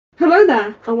Hello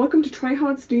there, and welcome to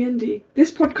Tryhard's D&D.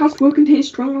 This podcast will contain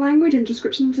strong language and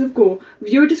descriptions of gore.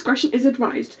 Viewer discretion is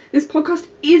advised. This podcast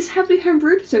is heavily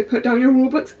homebrewed, so put down your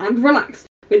rulebooks and relax.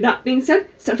 With that being said,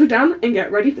 settle down and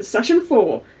get ready for session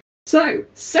 4. So,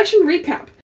 session recap.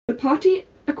 The party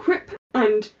equip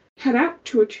and head out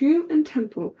to a tomb and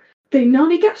temple. They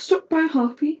nearly get stuck by a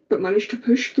harpy, but manage to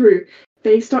push through.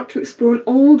 They start to explore an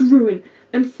old ruin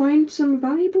and find some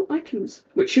valuable items,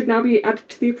 which should now be added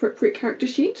to the appropriate character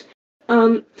sheet.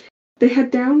 They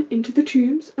head down into the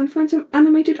tombs and find some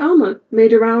animated armor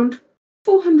made around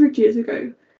 400 years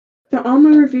ago. The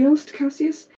armor reveals to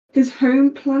Cassius his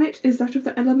home planet is that of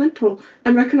the Elemental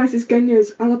and recognizes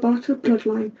Genya's Alabata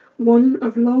bloodline, one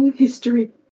of long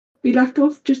history. We left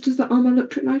off just as the armor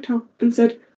looked at Nightowl and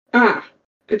said, "Ah,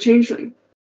 a changeling."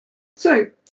 So,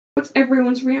 what's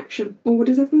everyone's reaction, or what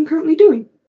is everyone currently doing?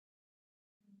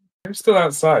 I'm still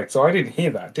outside, so I didn't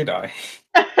hear that, did I?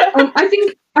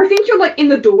 I think you're like in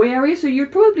the doorway area, so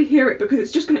you'd probably hear it because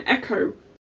it's just going to echo.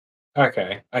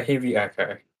 Okay, I hear the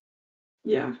echo.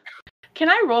 Yeah. Can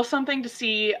I roll something to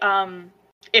see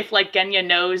if like Genya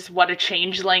knows what a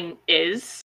changeling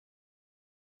is?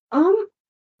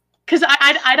 Because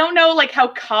I don't know like how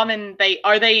common they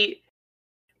are. They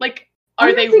like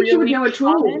are they really you would know at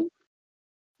all.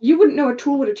 You wouldn't know at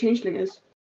all what a changeling is.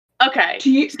 Okay. To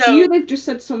you, they've just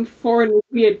said some foreign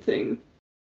weird thing.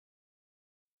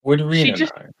 Would Rena know?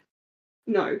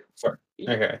 No. Sorry.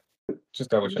 Okay. Just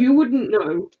double check. You wouldn't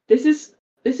know. This is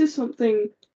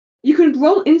something. You can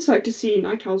roll insight to see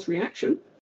Nightowl's reaction.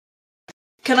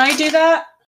 Can I do that?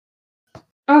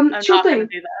 I'm sure not thing. Gonna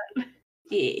do that.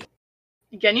 Yeah.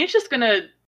 Genya's just gonna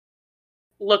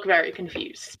look very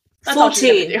confused. That's 14. all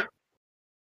she's gonna do.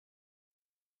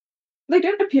 They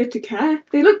don't appear to care.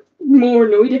 They look more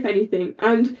annoyed, if anything.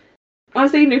 And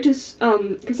as they notice,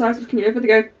 Cassius was looking over, they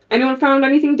go, "Anyone found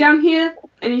anything down here?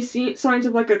 Any signs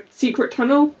of like a secret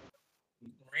tunnel?"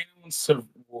 Rena wants to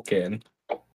walk in.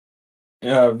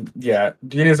 Yeah,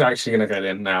 Gina's actually gonna get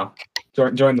in now.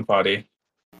 Join the party.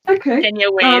 Okay.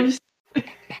 Genya waves.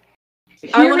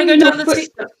 I want to go down the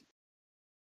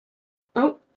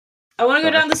I want to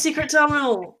go down the secret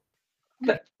tunnel.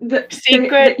 The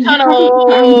secret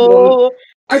tunnel.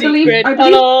 I believe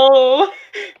tunnel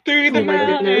through the Oh my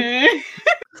mountain.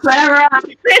 Sarah!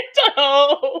 Secret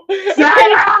tunnel.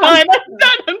 Sarah! I'm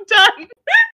done.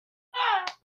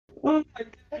 Oh my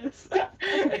goodness.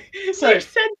 Okay. So you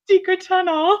said secret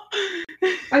tunnel.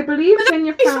 I believe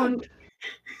Genya found.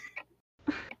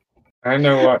 I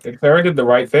know what. Sarah did the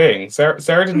right thing.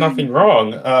 Sarah did nothing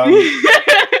wrong.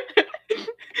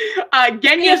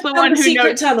 Genya's the one who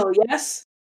secret knows. Tunnel, yes.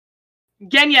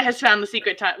 Genya has found the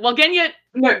secret tunnel. Well, Genya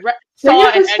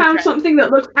Genya has found something that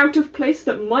looks out of place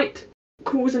that might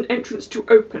cause an entrance to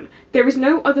open. There is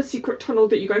no other secret tunnel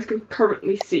that you guys can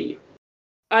currently see.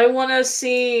 I want to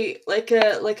see like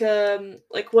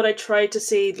what I tried to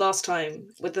see last time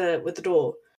with the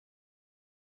door.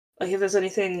 Like if there's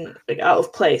anything like out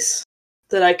of place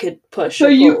that I could push. So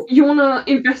you want to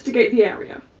investigate the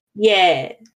area?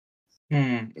 Yeah.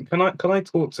 Can I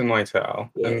talk to Nightowl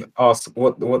and ask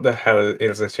what the hell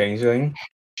is a changeling?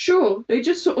 Sure. They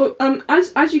just sort of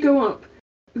as you go up,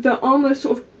 the armor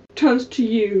sort of turns to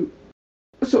you,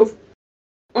 sort of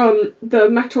the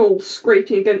metal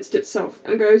scraping against itself,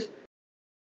 and goes,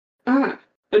 "Ah,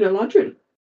 an Eladrin.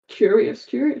 Curious.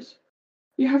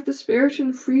 You have the spirit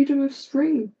and freedom of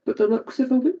spring, but the looks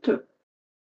of a winter."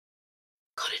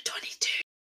 Got a 22.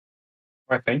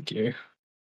 Why, thank you.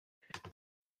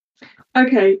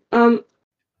 Okay,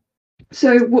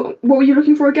 so what were you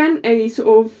looking for again? Any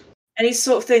sort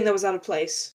of thing that was out of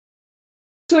place.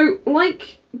 So,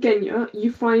 like Genya,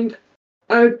 you find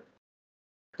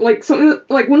like something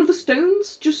like one of the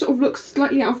stones just sort of looks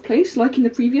slightly out of place, like in the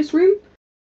previous room.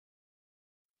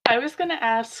 I was gonna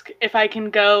ask if I can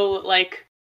go, like,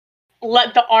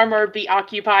 let the armor be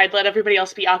occupied, let everybody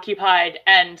else be occupied,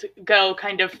 and go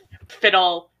kind of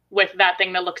fiddle with that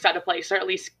thing that looks out of place, or at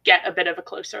least get a bit of a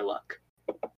closer look.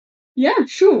 Yeah,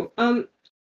 sure.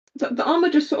 The armor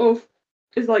just sort of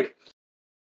is like,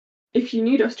 "If you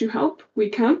need us to help, we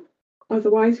can.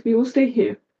 Otherwise, we will stay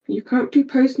here. You currently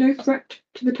pose no threat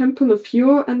to the Temple of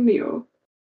Fior and Mior.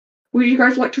 Would you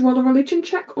guys like to roll a religion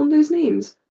check on those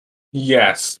names?"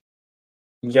 Yes.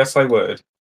 Yes, I would.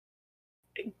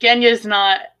 Genya's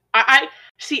not... I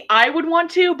see, I would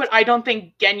want to, but I don't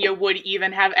think Genya would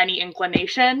even have any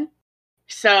inclination.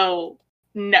 So,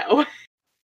 no.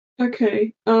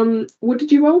 Okay, what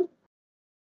did you roll?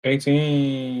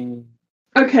 18.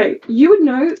 Okay, you would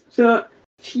know that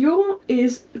Fior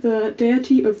is the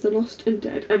deity of the lost and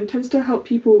dead, and tends to help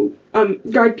people,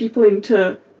 guide people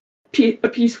into a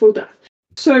peaceful death.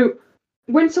 So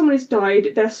when someone has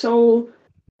died, their soul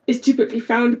is typically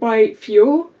found by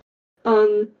Fior,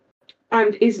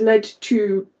 and is led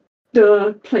to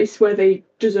the place where they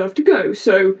deserve to go.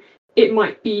 So it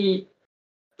might be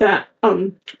that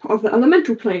part of the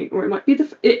elemental plane, or it might be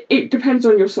it depends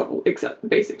on your soul,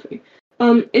 basically.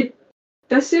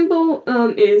 Their symbol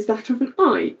is that of an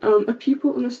eye, a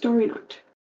pupil and a starry night.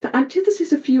 The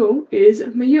antithesis of Fior is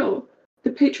Mayor,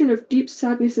 the patron of deep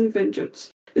sadness and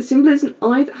vengeance. The symbol is an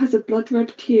eye that has a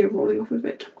blood-red tear rolling off of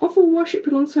it. Often worshipped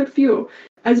alongside Fior,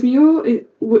 as Mayor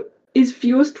is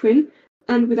Fior's twin,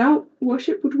 and without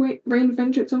worship would rain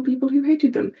vengeance on people who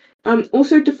hated them.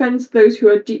 Also defends those who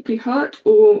are deeply hurt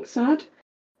or sad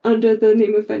under the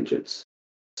name of vengeance.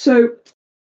 So,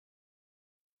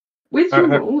 with your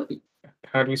role...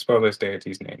 How do we spell those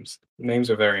deities' names? Names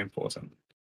are very important.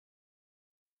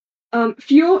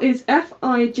 Fior is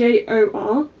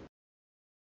F-I-J-O-R.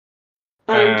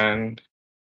 And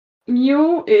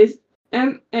Mjor is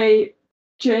M-A-J-I-O-R.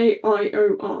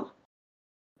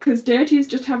 Because deities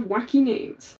just have wacky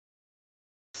names.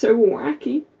 So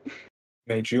wacky.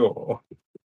 Major.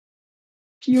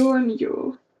 Fior and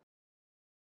Mjor.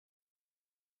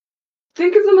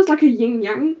 Think of them as like a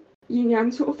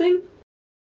yin-yang sort of thing.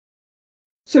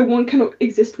 So one cannot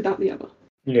exist without the other.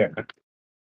 Yeah.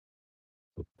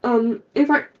 In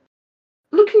fact,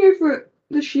 looking over at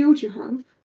the shield you have,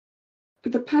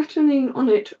 the patterning on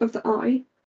it of the eye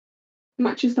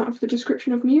matches that of the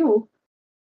description of Mjor.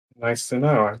 Nice to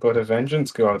know. I've got a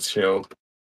Vengeance God's shield.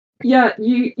 Yeah,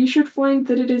 you should find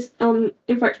that it is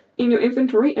in fact in your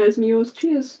inventory as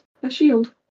Mjor's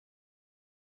shield.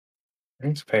 I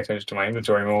need to pay attention to my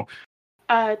inventory more.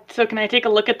 So can I take a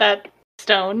look at that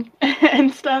stone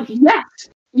and stuff? Yes,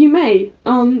 you may.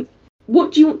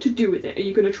 What do you want to do with it? Are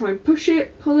you going to try and push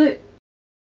it, pull it?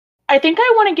 I think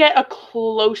I want to get a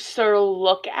closer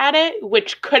look at it,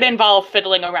 which could involve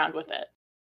fiddling around with it.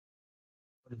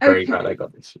 I'm very glad I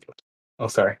got this shield. Oh,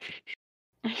 sorry.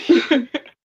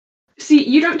 See,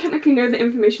 you don't technically know the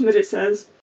information that it says.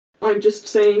 I'm just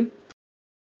saying.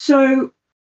 So,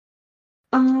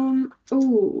 I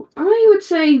would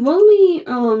say roll me,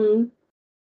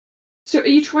 so are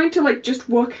you trying to, like, just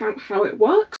work out how it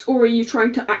works, or are you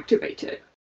trying to activate it?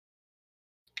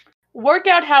 Work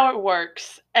out how it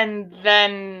works, and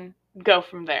then go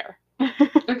from there.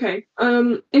 Okay,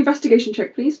 investigation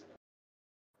check, please.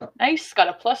 Nice, got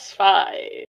a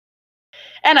 +5.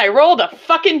 And I rolled a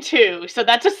fucking 2, so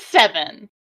that's a 7.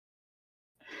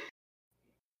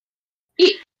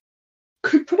 It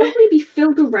could probably be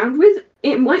filled around with.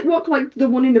 It might work like the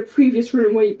one in the previous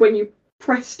room where when you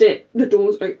pressed it, the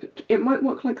doors opened. It might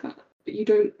work like that, but you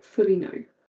don't fully know.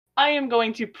 I am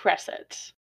going to press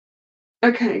it.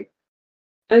 Okay.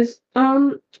 Give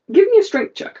me a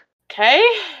strength check. Okay.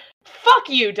 Fuck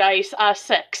you, dice.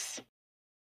 6.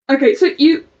 Okay, so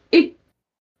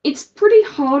it's pretty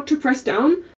hard to press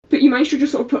down, but you manage to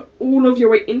just sort of put all of your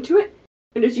weight into it,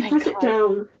 and as you press it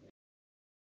down,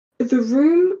 the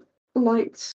room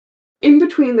lights in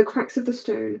between the cracks of the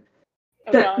stone.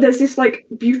 There's this like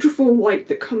beautiful light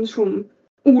that comes from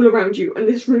all around you, and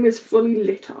this room is fully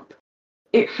lit up.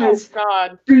 It has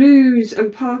blues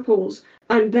and purples,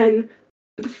 and then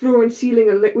the floor and ceiling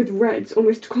are lit with reds,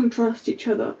 almost to contrast each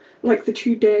other, like the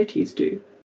two deities do.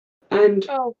 And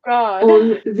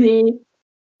on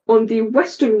the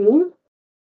western wall,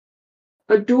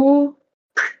 a door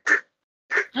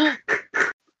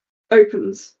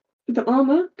opens. The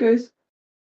armor goes,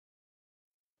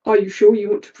 "Are you sure you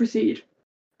want to proceed?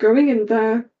 Going in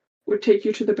there would take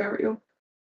you to the burial.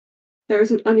 There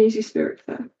is an uneasy spirit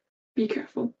there. Be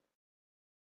careful."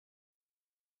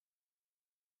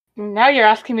 Now you're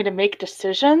asking me to make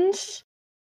decisions?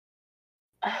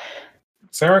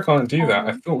 Sarah can't do that.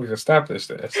 I thought we've established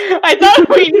this. I thought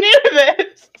we knew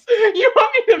this! You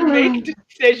want me to make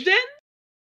decisions?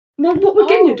 Well, what would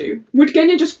Genya do? Would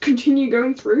Genya just continue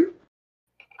going through?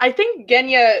 I think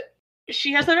Genya,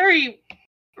 she has a very...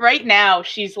 Right now,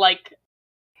 she's like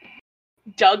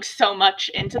dug so much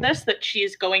into this that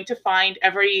she's going to find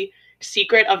every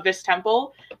secret of this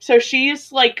temple. So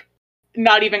she's like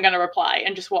not even going to reply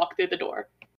and just walk through the door.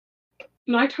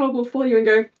 Nighthawk will follow you and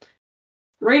go,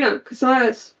 "Raina,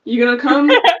 Cassius, you gonna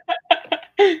come?"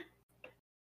 I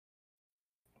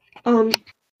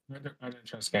don't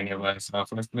trust Genya by herself.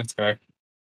 Let's go.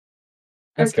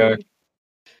 Let's go.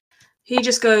 He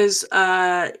just goes,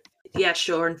 yeah,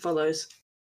 sure, and follows.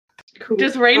 Cool.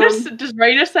 Does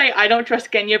Raina say, "I don't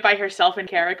trust Genya by herself" in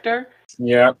character?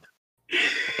 Yep.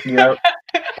 Yep.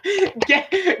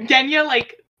 Genya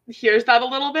like hears that a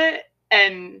little bit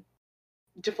and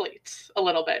deflates a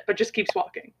little bit, but just keeps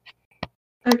walking.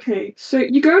 Okay, so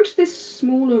you go into this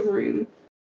smaller room,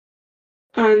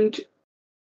 and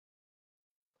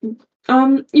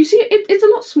you see it's a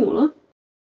lot smaller,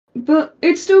 but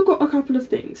it's still got a couple of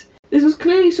things. This is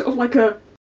clearly sort of like a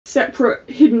separate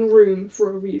hidden room for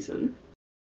a reason.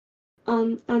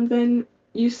 And then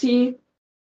you see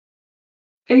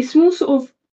a small sort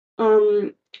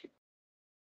of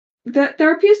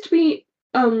there appears to be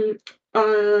an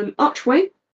archway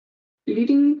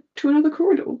leading to another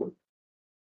corridor.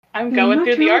 I'm going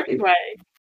through the Night Owl archway.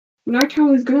 Night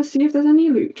Owl is gonna see if there's any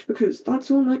loot, because that's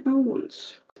all Night Owl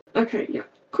wants. Okay, yeah,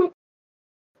 cool.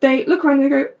 They look around and they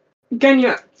go,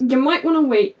 Genya, you might want to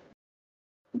wait.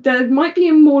 There might be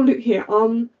more loot here.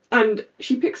 And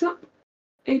she picks up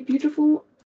a beautiful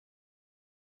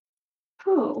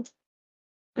pearl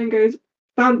and goes,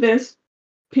 found this.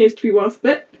 Appears to be worth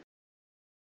it.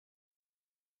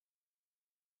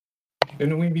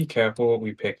 Shouldn't we be careful what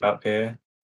we pick up here?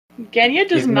 Genya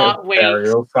does Isn't it not a wait.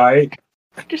 burial site?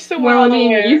 Just so we're Well, I all mean,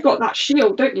 aware. you've got that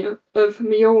shield, don't you? Of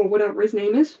Mio or whatever his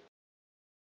name is.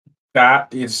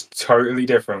 That is totally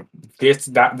different.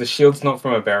 The shield's not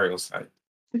from a burial site.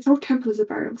 This whole temple is a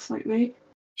burial site, mate.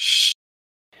 Shh.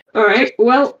 Alright,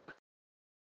 well,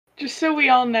 Just so we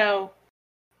all know,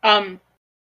 Genya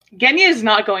is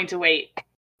not going to wait.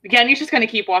 Genya's just going to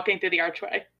keep walking through the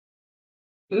archway.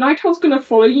 Night Owl's gonna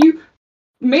follow you,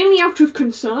 mainly out of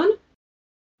concern.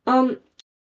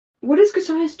 What is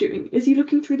Cassius doing? Is he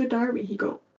looking through the diary he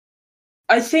got?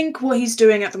 I think what he's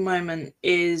doing at the moment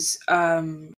is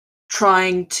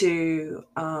trying to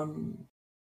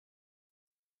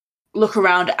look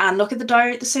around and look at the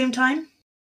diary at the same time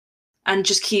and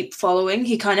just keep following.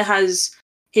 He kind of has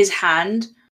his hand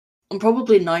on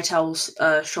probably Night Owl's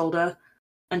shoulder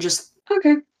and just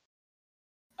Okay.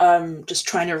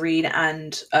 trying to read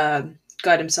and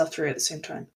guide himself through at the same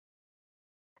time.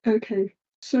 Okay,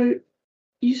 so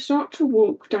you start to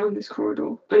walk down this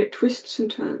corridor, and it twists and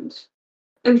turns.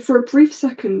 And for a brief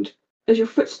second, as your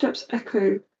footsteps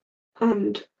echo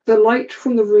and the light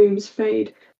from the rooms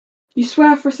fade, you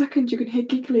swear for a second you can hear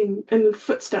giggling and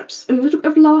footsteps and a little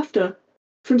bit of laughter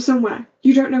from somewhere.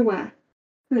 You don't know where.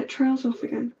 And it trails off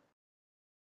again.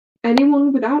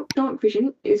 Anyone without dark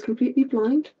vision is completely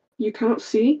blind. You cannot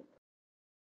see.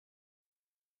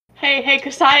 Hey,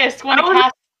 Cassius, want I to wanna-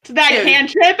 cast that Dude.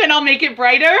 cantrip and I'll make it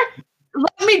brighter?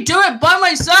 Let me do it by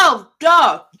myself,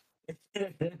 duh.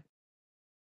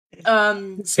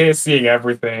 It's here seeing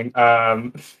everything.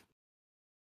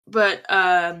 But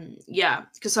yeah,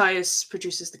 Cassius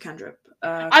produces the cantrip.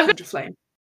 I've got- Conjure flame.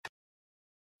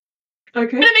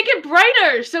 Okay. I'm gonna make it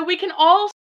brighter so we can all.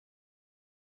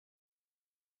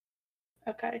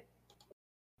 Okay.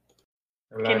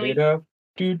 Light we- it up.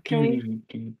 Can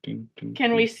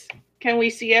we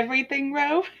see everything,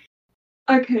 Ro?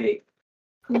 Okay.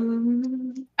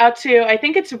 Out to, I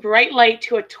think it's bright light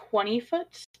to a 20-foot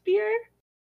sphere.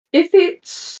 If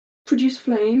it's produce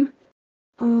flame,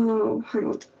 oh, hang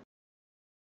on.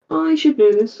 I should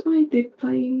know this. I did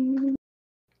play.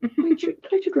 I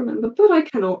should remember, but I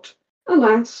cannot.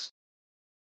 Alas.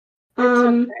 It's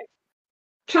okay.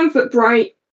 10-foot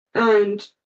bright and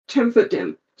 10-foot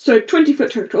dim, so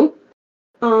 20-foot total.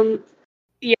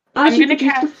 Yeah, as I'm you gonna produce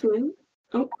the cast- flame.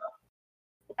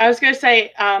 I was gonna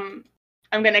say, I'm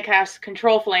gonna cast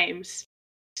control flames,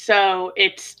 so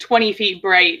it's 20 feet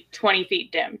bright, 20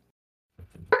 feet dim.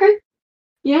 Okay.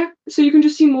 Yeah, so you can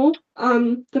just see more.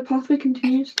 The pathway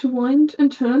continues to wind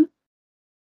and turn,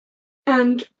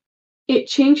 and it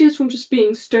changes from just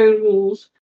being stone walls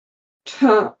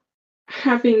to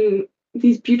having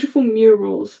these beautiful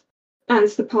murals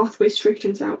as the pathway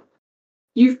straightens out.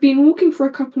 You've been walking for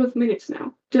a couple of minutes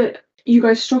now. Do you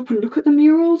guys stop and look at the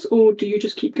murals, or do you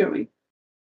just keep going?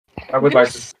 I would like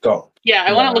to stop. Yeah,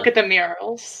 I want Yeah. to look at the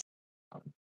murals.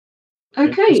 Okay.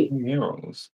 Interesting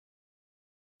murals.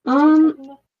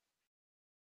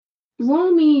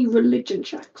 Roll me religion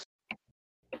checks.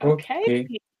 Okay.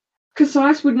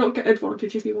 Cassius would not get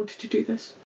advantage if he wanted to do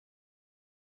this.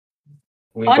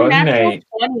 We got an Unnatural 8.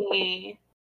 20.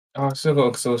 Oh, I still got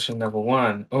exhaustion level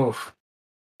 1. Oof.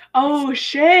 Oh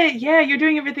shit! Yeah, you're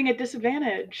doing everything at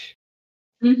disadvantage.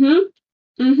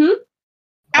 Mm-hmm.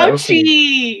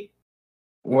 Ouchie!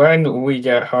 When we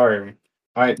get home,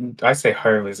 I say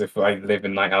home as if I live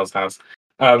in Night Owl's house.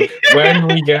 When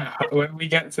we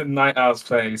get to Night Owl's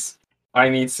place, I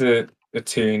need to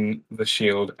attune the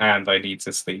shield and I need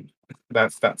to sleep.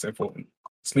 That's important.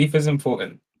 Sleep is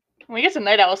important. When we get to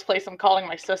Night Owl's place, I'm calling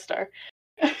my sister.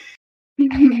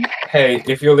 Hey,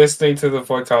 if you're listening to the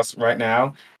podcast right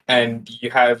now and you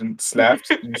haven't slept,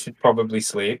 you should probably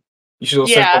sleep. You should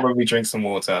also Yeah. probably drink some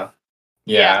water.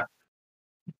 Yeah.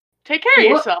 Take care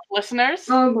of What? yourself, listeners.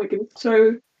 Oh my goodness.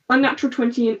 So, unnatural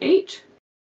 20 and 8.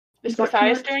 Is that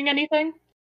Cassius correct? doing anything?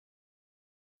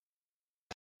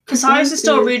 Cassius is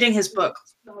still is- reading his book.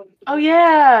 Oh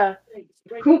yeah.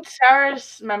 Cool.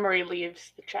 Sarah's memory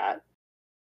leaves the chat.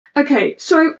 Okay,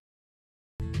 so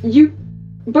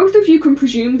both of you can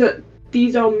presume that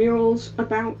these are murals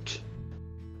about.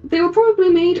 They were probably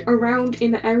made around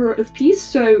in the era of peace.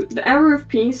 So the era of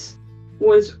peace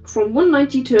was from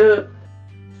 190 to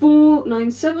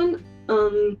 497.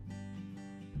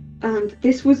 And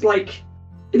this was like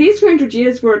these 300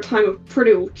 years were a time of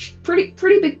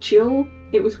pretty big chill.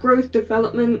 It was growth,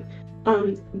 development.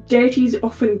 Deities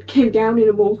often came down in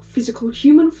a more physical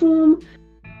human form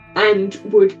and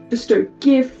would bestow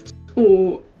gifts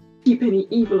or keep any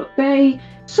evil at bay.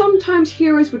 Sometimes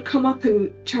heroes would come up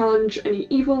and challenge any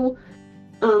evil.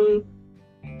 But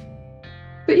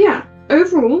yeah,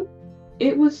 overall,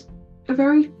 it was a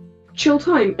very chill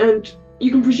time, and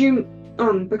you can presume,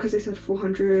 because they said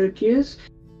 400 years,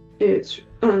 it's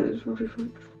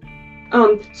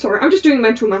sorry, I'm just doing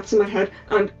mental maths in my head,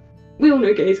 and we all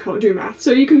know gays can't do math,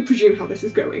 so you can presume how this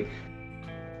is going.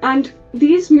 And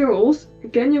these murals,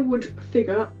 Genya would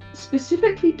figure,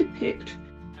 specifically depict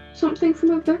something from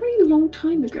a very long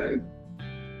time ago.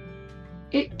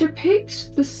 It depicts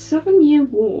the 7-Year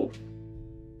War.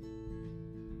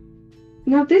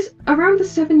 Now around the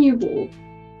 7-Year War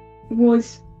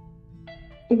was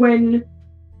when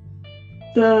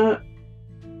the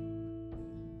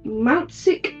Mount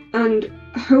Sick and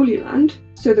Holy Land,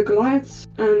 so the Goliaths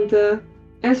and the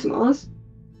Esmars,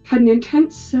 had an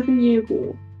intense 7-year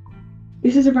war.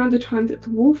 This is around the time that the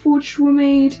Warforged were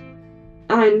made,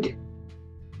 and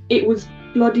it was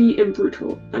bloody and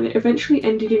brutal, and it eventually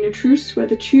ended in a truce where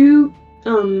the two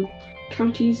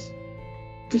counties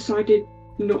decided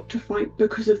not to fight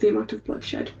because of the amount of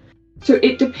bloodshed. So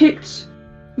it depicts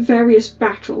various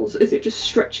battles as it just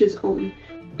stretches on.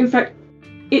 In fact,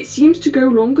 it seems to go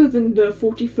longer than the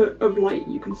 40 foot of light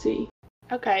you can see.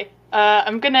 Okay.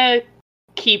 I'm gonna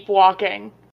keep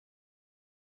walking.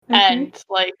 Okay. And,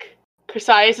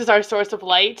 Cassius is our source of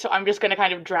light, so I'm just gonna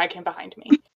kind of drag him behind me.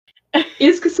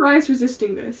 Is Cassius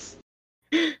resisting this?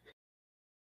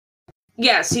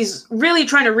 Yes, he's really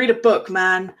trying to read a book,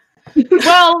 man.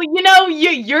 Well,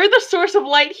 you're the source of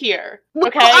light here,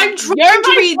 okay? Well, I'm trying You're to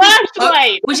my read this book,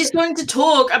 flashlight! which is going to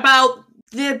talk about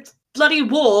the bloody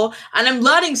war, and I'm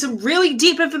learning some really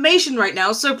deep information right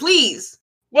now, so please.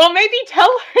 Well, maybe tell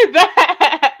her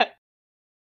that!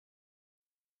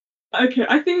 Okay,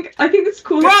 I think it's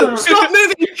cool. Bro, stop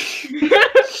moving!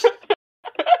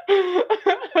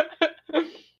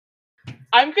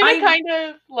 I'm gonna kind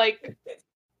of,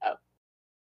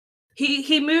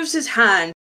 He moves his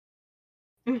hand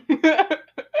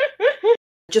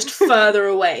just further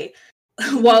away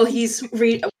while he's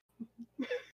reading.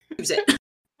 Moves it.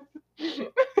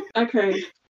 Okay.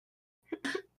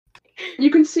 You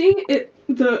can see it.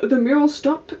 The murals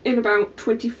stop in about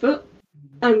 20 foot,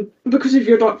 and because of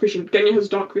your dark vision, Genya has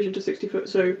dark vision to 60 foot,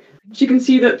 so she can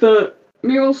see that the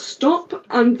murals stop,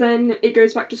 and then it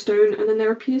goes back to stone, and then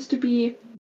there appears to be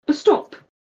a stop.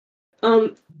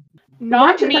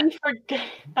 Not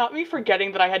Right me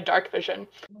forgetting that I had dark vision.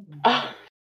 I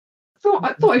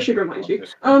thought I should remind you.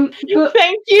 But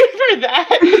Thank you for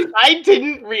that. I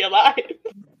didn't realize.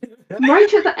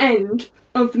 right at the end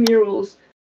of the murals,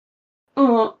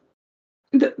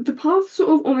 the path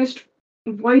sort of almost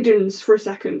widens for a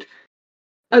second,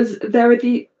 as there are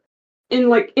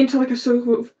into a sort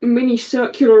of mini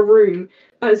circular room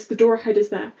as the door ahead is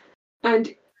there,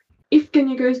 and if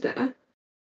Genya goes there,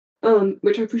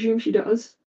 which I presume she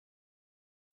does,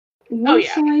 one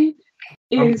side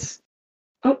is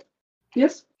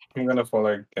yes. I'm gonna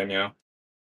follow Genya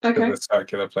Okay. to the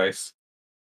circular place.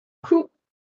 Cool.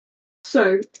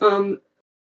 So,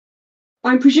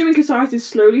 I'm presuming Cassius is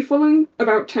slowly following,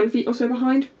 about 10 feet or so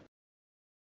behind.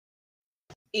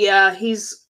 Yeah,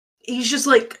 he's just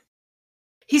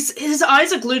his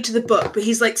eyes are glued to the book, but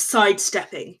he's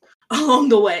sidestepping along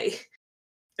the way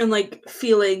and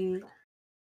feeling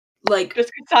like Does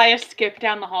Cassius skip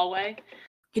down the hallway?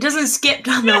 he doesn't skip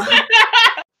down the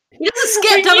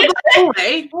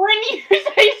hallway. When you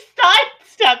say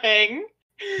sidestepping.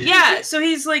 Yeah, so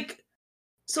he's I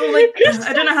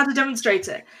don't know how to demonstrate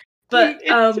it, but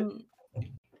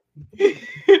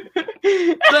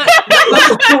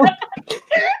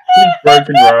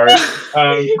Broken Row.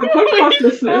 The podcast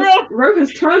listeners, Ro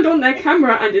has turned on their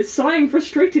camera and is sighing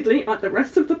frustratedly at the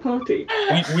rest of the party.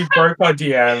 We broke our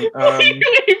DM. We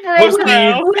what's broke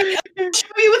the- Ro. show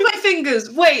me with my fingers.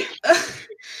 Wait,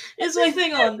 is my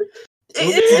thing on?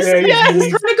 Yes.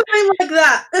 It's kind of going like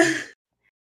that.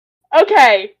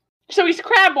 Okay, So he's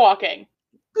crab walking.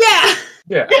 Yeah.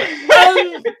 Yeah.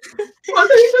 I thought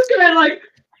he was gonna like.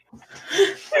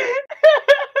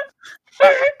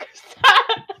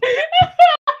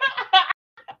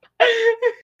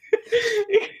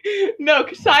 No,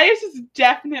 Cassius is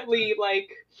definitely like.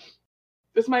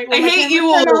 This might. I hate you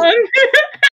all. I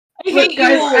hate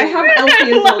guys, you all. I have elf I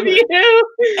ears love on. you.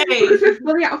 Hey. This is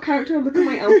fully out of character. Look at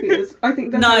my elf ears. I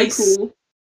think they're Nice. very cool.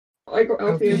 I got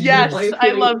elf ears. Yes, I'm I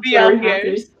feeling love the very elf happy.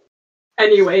 ears.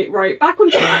 Anyway, right, back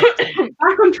on track.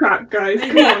 Back on track, guys.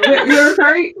 Come on,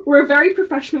 we're a very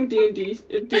professional D&D.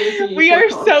 We are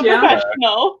podcast, so yeah?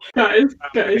 professional. Guys.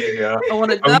 Yeah. I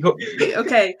want to Oh, we die. got-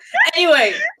 Okay.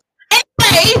 Anyway.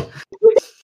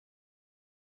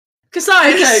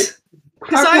 Cassius.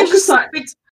 Cassius just walked.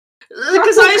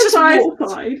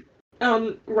 Aside.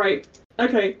 Right.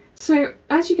 Okay. So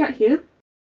as you get here,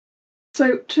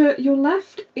 so to your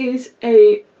left is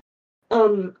a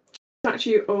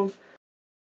statue of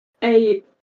a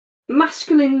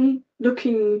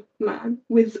masculine-looking man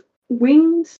with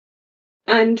wings,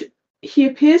 and he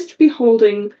appears to be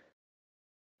holding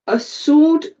a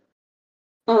sword.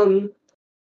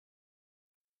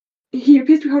 He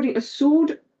appears to be holding a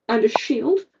sword and a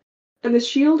shield, and the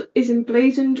shield is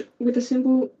emblazoned with a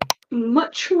symbol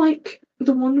much like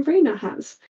the one Reyna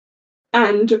has.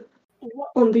 And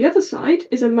on the other side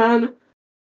is a man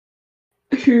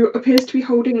who appears to be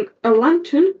holding a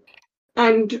lantern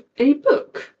and a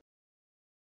book.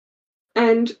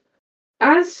 And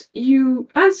as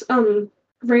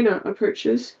Reyna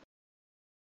approaches,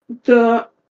 the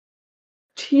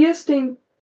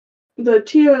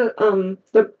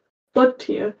blood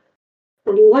tear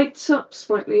lights up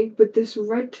slightly with this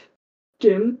red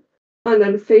dim and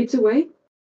then fades away,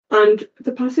 and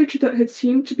the passage that had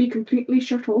seemed to be completely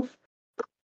shut off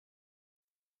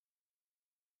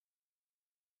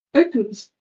opens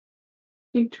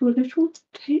into a little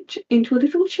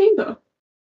chamber.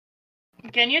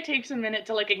 Genya takes a minute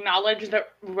to acknowledge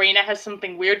that Reyna has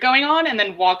something weird going on, and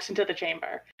then walks into the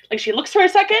chamber. She looks for a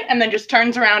second and then just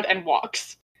turns around and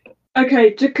walks.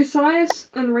 Okay, do Cassius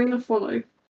and Reyna follow?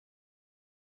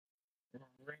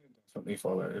 Reyna definitely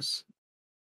follows.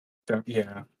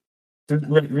 Yeah.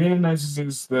 Reyna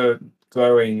notices the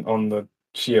glowing on the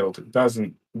shield. It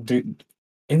doesn't do.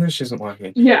 English isn't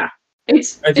working. Yeah,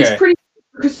 it's Okay. pretty,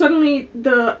 because suddenly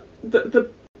the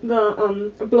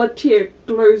blood tear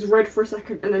glows red for a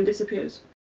second and then disappears.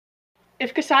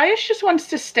 If Cassius just wants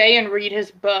to stay and read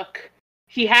his book,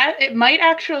 it might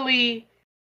actually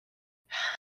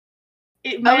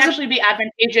be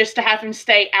advantageous to have him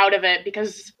stay out of it,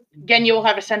 because Genya will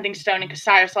have a sending stone and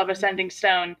Cassius will have a sending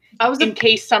stone in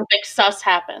case something sus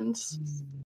happens.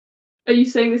 Are you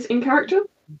saying this in character?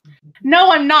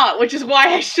 No, I'm not, which is why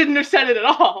I shouldn't have said it at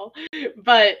all.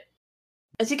 But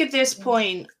I think at this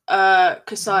point,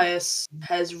 Cassius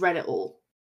has read it all.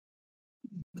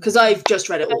 Because I've just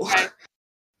read it all. Okay.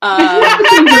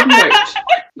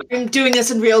 I'm doing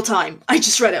this in real time. I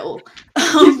just read it all.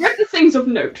 He's read the things of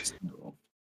note.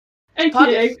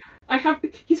 Pardon?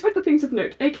 AKA, he's read the things of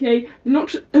note. AKA,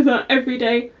 not the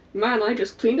everyday, man, I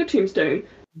just cleaned a tombstone.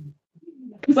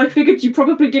 Because I figured you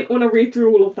probably didn't want to read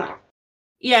through all of that.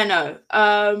 Yeah, no.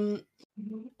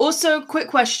 Also, quick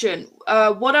question.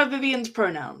 What are Vivian's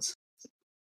pronouns?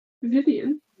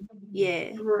 Vivian?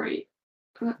 Yeah. Right.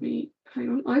 Let me, hang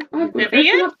on. I've got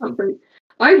Vivian? opened up something.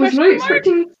 I was not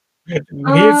expecting Me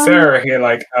and Sarah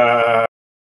here,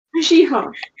 she,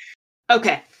 her.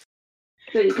 Okay.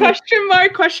 There you go. question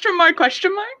mark?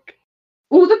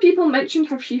 All the people mentioned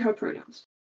have she, her pronouns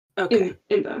Okay.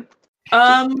 in there.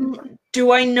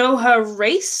 Do I know her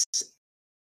race?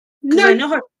 Because I know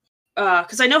her.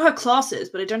 Because I know her classes,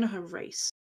 but I don't know her race.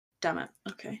 Damn it.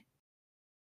 Okay.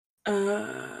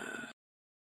 I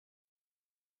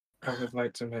would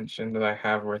like to mention that I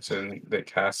have written that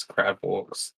Cass crab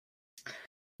walks.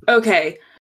 Okay.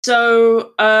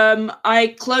 So,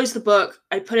 I close the book,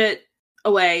 I put it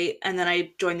away, and then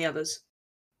I join the others.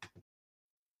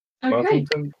 Okay.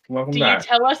 Welcome Do you back.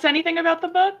 tell us anything about the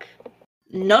book?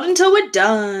 Not until we're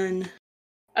done.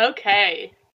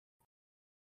 Okay.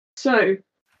 So,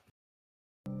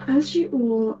 as you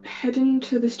all head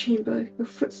into this chamber, your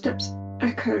footsteps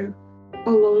echo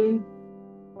along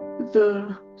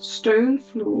the stone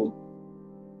floor.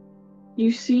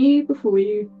 You see before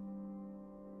you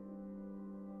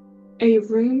a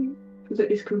room that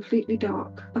is completely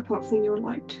dark apart from your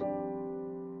light.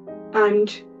 And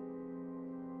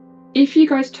if you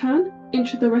guys turn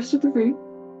into the rest of the room,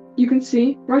 you can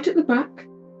see right at the back,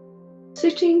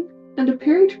 sitting and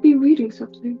appearing to be reading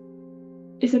something,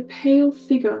 is a pale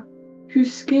figure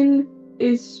whose skin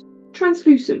is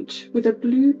translucent with a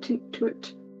blue tint to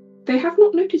it, They have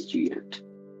not noticed you yet.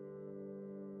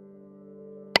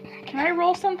 Can I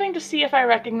roll something to see if I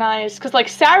recognize? Because like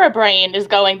Sarah Brain is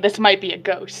going, this might be a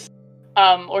ghost,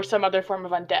 or some other form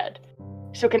of undead.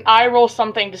 So can I roll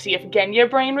something to see if Genya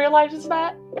Brain realizes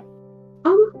that?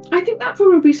 I think that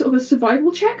probably be sort of a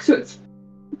survival check, so it's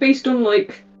based on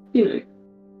like,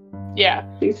 Yeah.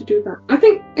 things to do with that. I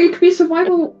think it could be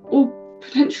survival or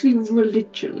potentially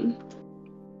religion.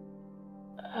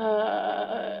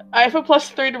 I have a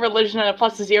 +3 to religion and a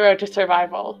 +0 to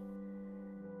survival.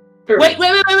 Wait!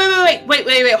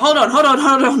 Hold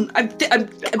on. I'm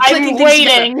clicking things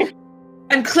waiting. together.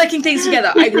 I'm clicking things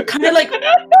together. I kind of like.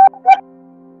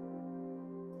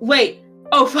 Wait.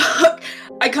 Oh fuck!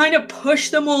 I kind of push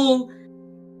them all.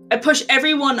 I push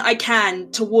everyone I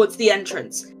can towards the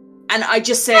entrance, and I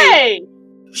just say, Hey!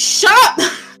 "Shut up!"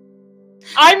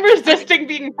 I'm resisting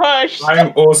being pushed.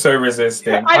 I'm also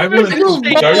resisting. I I'm want to resisting.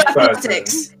 be ghost person.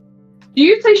 Athletics. Do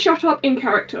you say shut up in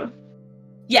character?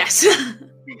 Yes. Roll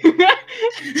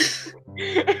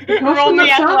me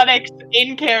That's up. athletics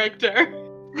in character.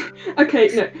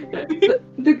 Okay,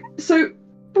 no. So,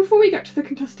 before we get to the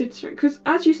contested strength, because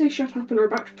as you say shut up and are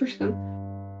about to push them,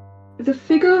 the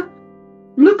figure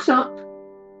looks up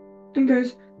and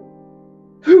goes,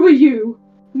 "Who are you?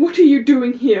 What are you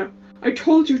doing here? I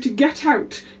told you to get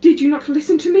out. Did you not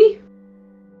listen to me?"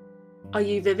 Are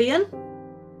you Vivian?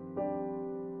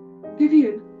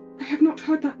 Vivian, I have not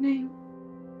heard that name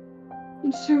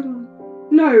in so long.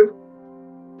 No,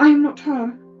 I am not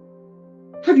her.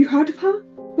 Have you heard of her?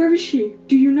 Where is she?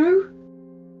 Do you know?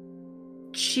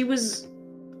 She was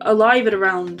alive at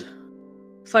around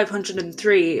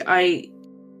 503. I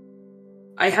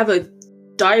have a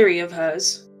diary of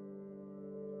hers.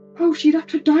 Oh, she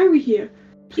left her diary here.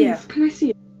 Please, Yeah. can I see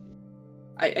it?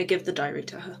 I give the diary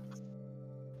to her.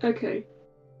 Okay.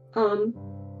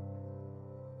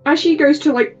 As she goes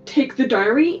to, take the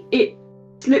diary, it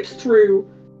slips through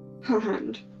her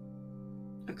hand.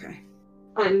 Okay.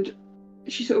 And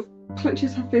she sort of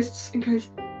clenches her fists and goes,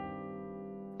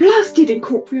 "Blasted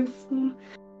incorporeal form.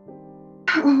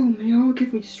 Oh, may all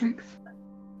give me strength."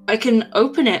 I can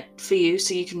open it for you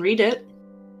so you can read it.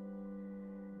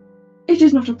 It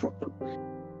is not a problem.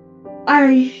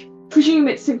 I presume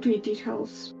it simply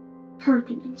details her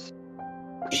opinions.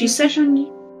 She said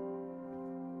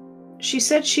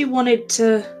she wanted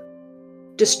to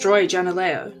destroy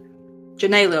Janeleo.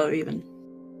 Janelo, even.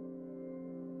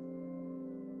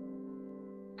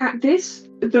 At this,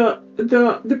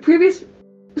 the previous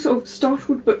sort of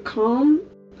startled but calm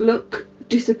look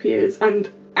disappears, and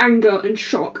anger and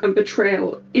shock and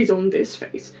betrayal is on this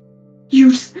face.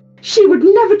 She would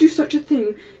never do such a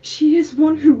thing. She is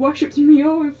one who worships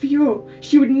Mio and Fio.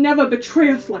 She would never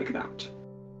betray us like that.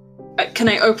 Can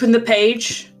I open the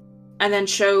page and then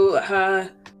show her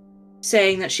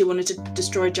saying that she wanted to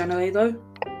destroy Janeleo?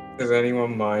 Does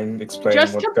anyone mind explaining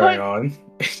Just what's to going on?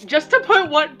 Just to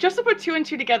put two and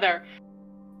two together,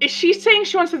 is she saying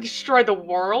she wants to destroy the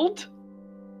world?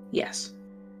 Yes.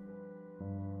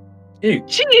 Ew.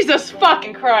 Jesus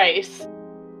fucking Christ! Are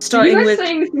Starting you guys with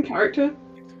saying this in character?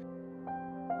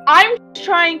 I'm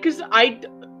trying because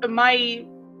my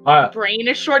Uh, brain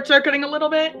is short-circuiting a little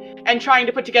bit and trying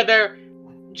to put together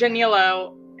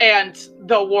Janilo and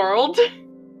the world.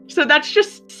 So that's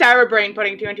just Sarah Brain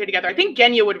putting two and two together. I think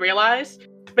Genya would realize,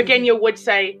 but Genya would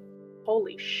say,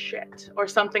 "Holy shit," or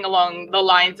something along the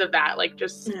lines of that, like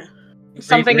just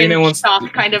something Rena in wants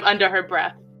shock kind of under her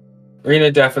breath.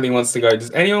 Rena definitely wants to go.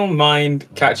 Does anyone mind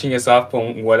catching us up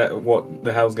on what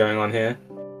the hell's going on here?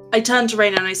 I turn to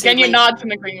Reyna and I say Genya later. nods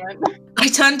in agreement. I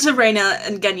turn to Reyna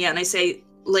and Genya and I say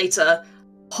later,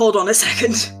 hold on a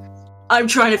second. I'm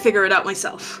trying to figure it out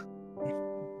myself.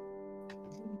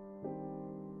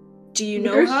 Do you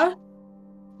know her?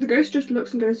 The ghost just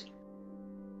looks and goes,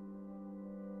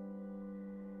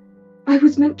 "I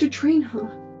was meant to train her.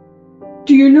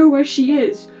 Do you know where she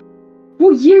is?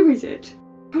 What year is it?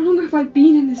 How long have I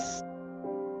been in this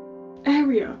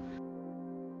area?"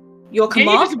 Your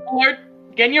command?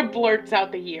 Genya blurts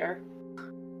out the year.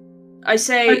 I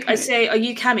say, Okay. are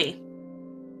you Cammy?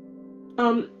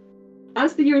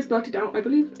 As the year is blurted out, I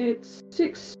believe it's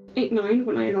 689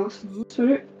 when I last saw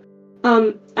it.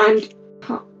 And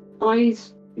her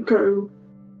eyes go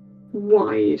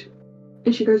wide,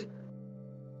 and she goes,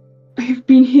 "I have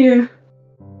been here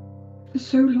for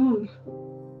so long.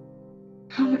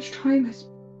 How much time has..."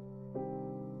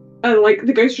 And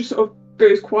the ghost just sort of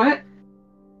goes quiet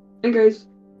and goes,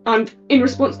 and in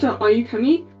response to "Are you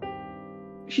Kami?"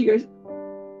 she goes,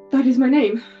 "That is my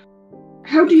name.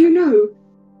 How do you know?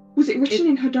 Was it written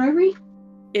in her diary?"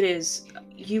 It is.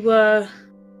 You were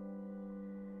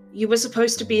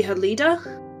supposed to be her leader?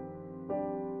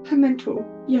 her mentor.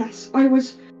 Yes, I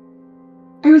was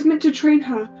meant to train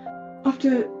her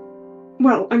after.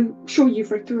 Well, I'm sure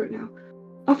you've read through it now.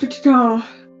 After Tadar.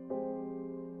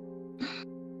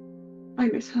 I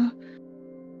miss her.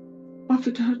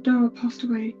 After Tadar passed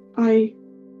away, I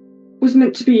was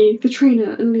meant to be the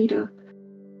trainer and leader.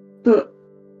 But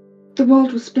the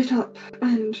world was split up,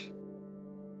 and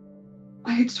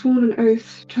I had sworn an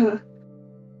oath to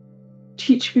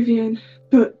teach Vivienne,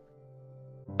 but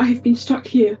I have been stuck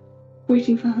here,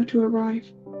 waiting for her to arrive.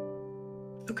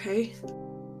 Okay.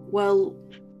 Well,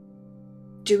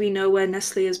 do we know where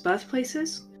Nestlia's birthplace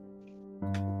is?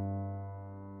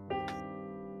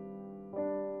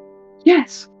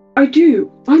 Yes, I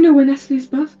do. I know where Nestlia's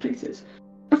birthplace is.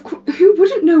 Of course, who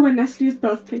wouldn't know where Nestlia's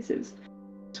birthplace is?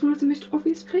 It's one of the most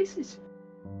obvious places.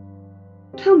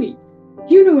 Tell me,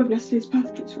 you know of Nestlia's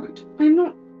birthplace, right? I am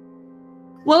not.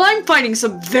 Well, I'm finding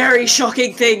some very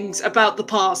shocking things about the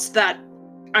past that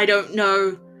I don't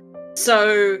know.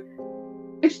 So,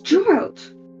 It's Gerald.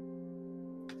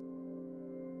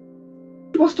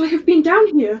 Whilst I have been down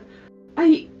here,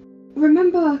 I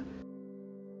remember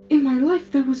in my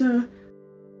life there was a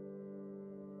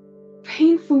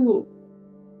painful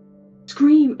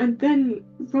scream and then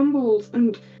rumbles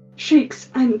and shakes,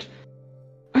 and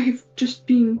I have just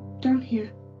been down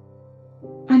here.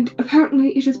 And apparently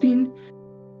it has been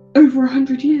over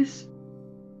 100 years.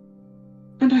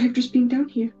 And I have just been down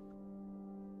here.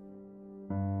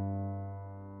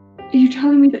 Are you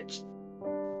telling me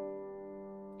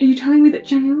that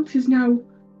Gerald is now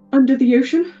under the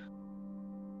ocean?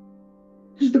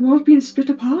 Has the world been split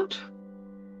apart?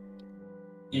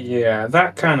 Yeah,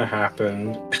 that kind of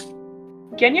happened.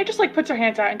 Genya just puts her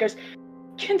hands out and goes,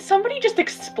 "Can somebody just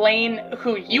explain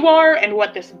who you are and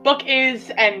what this book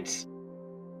is?" And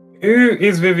Who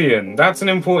is Vivienne? That's an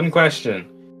important question.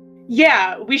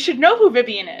 yeah, we should know who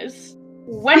Vivienne is.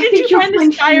 When I did think you your find this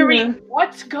friend diary? here-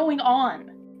 What's going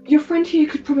on? Your friend here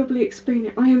could probably explain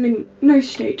it. I am in no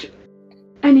state.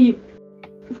 Any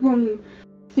wrong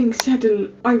thing said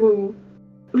and I will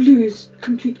lose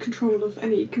complete control of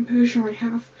any composure I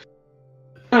have.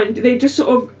 And they just sort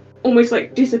of almost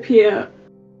disappear,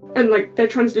 and their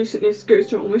translucentness goes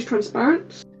to almost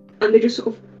transparent, and they just sort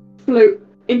of float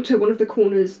into one of the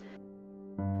corners,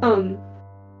 and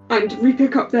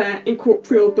re-pick up their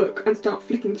incorporeal book and start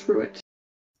flicking through it.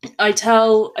 I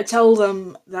tell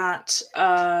them that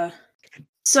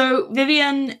so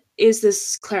Vivienne is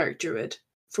this cleric druid,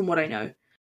 from what I know,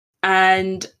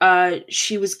 and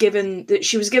she was given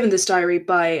this diary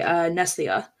by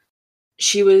Nestlia.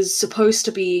 She was supposed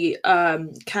to be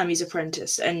Cammy's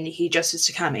apprentice, and he just is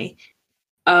to Cammy.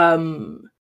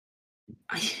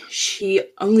 She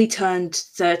only turned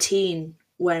 13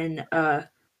 when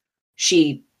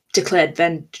she declared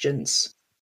vengeance.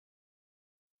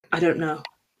 I don't know.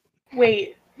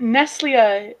 Wait,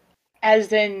 Nestlia,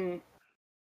 as in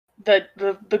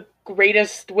the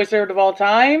greatest wizard of all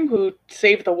time who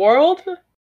saved the world?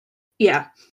 Yeah.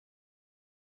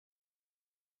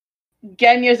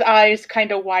 Genya's eyes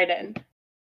kind of widen,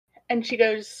 and she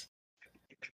goes,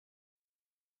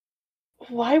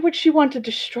 "Why would she want to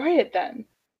destroy it then?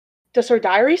 Does her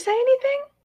diary say anything?"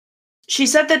 She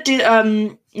said that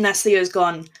Nestlia is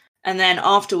gone, and then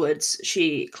afterwards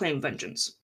she claimed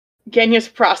vengeance. Genya's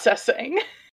processing.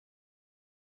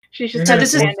 She's just So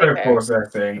this is- standing there.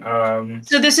 processing.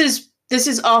 So this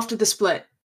is after the split.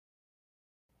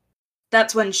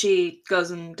 That's when she goes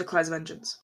and declares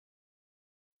vengeance.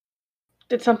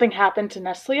 Did something happen to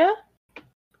Nestlia?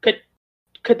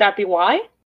 Could that be why?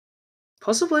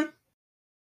 Possibly.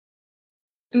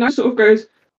 And that sort of goes,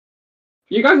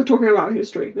 you guys are talking about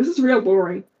history. This is real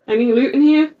boring. Any loot in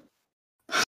here?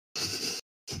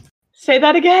 Say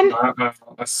that again? I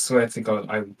swear to God,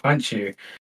 I will punch you.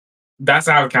 That's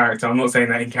out of character. I'm not saying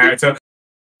that in character.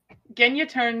 Genya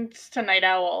turns to Night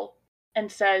Owl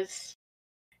and says,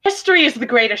 "History is the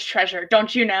greatest treasure,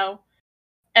 don't you know?"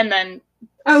 And then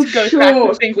Oh, goes back to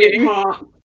sure, thinking. sweetheart.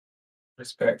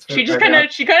 Respect. She just kind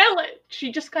of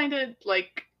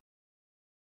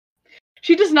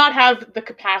she does not have the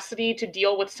capacity to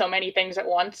deal with so many things at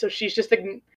once, so she's just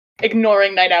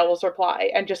ignoring Night Owl's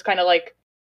reply and just kind of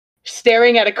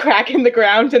staring at a crack in the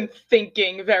ground and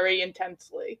thinking very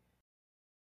intensely.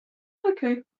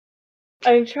 Okay.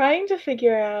 I'm trying to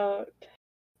figure out.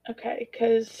 Okay,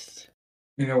 because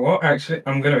You know what? Actually,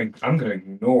 I'm gonna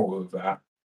ignore all of that.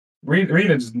 Rita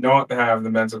does not have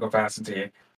the mental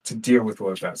capacity to deal with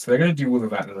all of that, so they're gonna do all of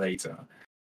that later.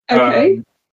 Okay.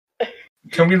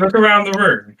 Can we look around the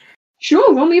room?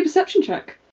 Sure, roll me a perception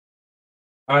check.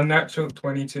 Unnatural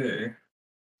 22.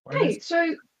 Why Okay, is-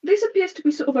 so this appears to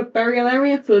be sort of a burial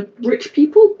area for rich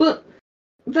people, but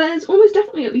there's almost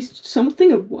definitely at least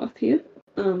something of worth here.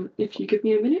 If you give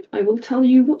me a minute, I will tell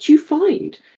you what you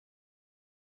find.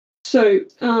 So,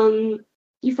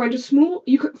 you find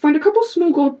a couple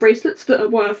small gold bracelets that are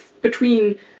worth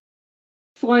between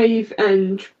 5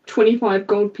 and 25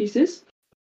 gold pieces,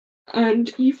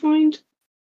 and you find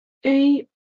a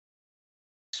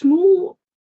small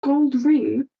gold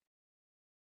ring.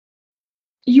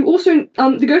 You also,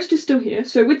 the ghost is still here,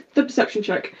 so with the perception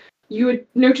check, you would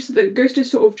notice that the ghost is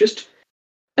sort of just,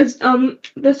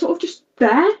 they're sort of just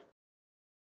there.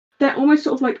 They're almost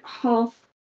sort of like half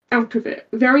out of it,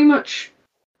 very much,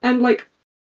 and like,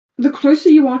 the closer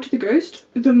you are to the ghost,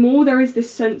 the more there is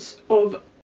this sense of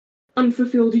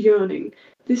unfulfilled yearning,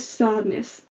 this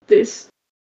sadness, this,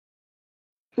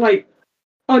 like,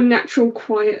 unnatural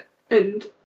quiet, and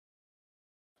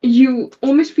you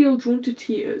almost feel drawn to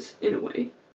tears in a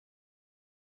way.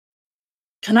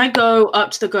 Can I go up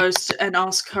to the ghost and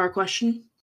ask her a question?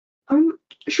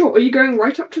 Sure. Are you going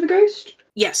right up to the ghost?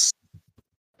 Yes.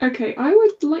 Okay, I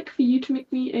would like for you to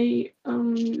make me a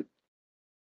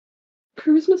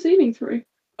charisma saving throw.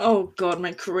 Oh god,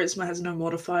 my charisma has no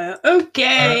modifier.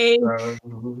 Okay.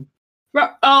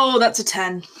 Oh, that's a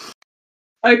 10.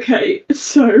 Okay,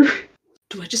 so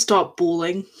Do I just start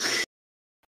bawling?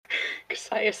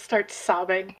 Cassius starts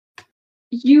sobbing.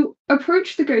 you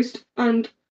approach the ghost and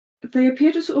they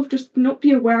appear to sort of just not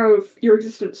be aware of your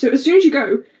existence. So as soon as you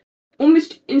go,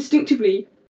 almost instinctively,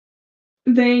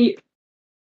 they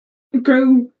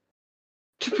go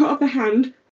to put up a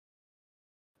hand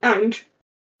and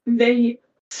they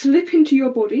slip into your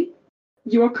body.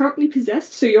 You are currently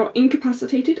possessed, so you're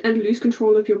incapacitated and lose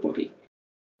control of your body.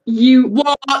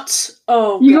 What?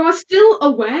 Oh, You god. are still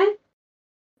aware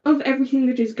of everything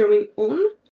that is going on,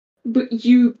 but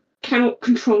you cannot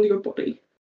control your body.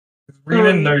 Does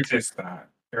Renan notice that?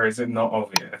 Or is it not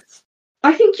obvious?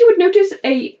 I think you would notice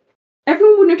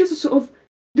everyone would notice a sort of,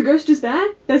 the ghost is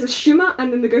there's a shimmer,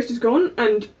 and then the ghost is gone,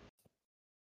 and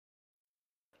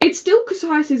it's still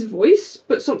Cassius' voice,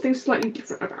 but something slightly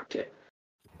different about it.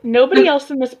 Nobody else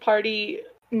in this party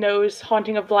knows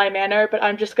Haunting of Bly Manor, but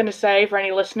I'm just gonna say, for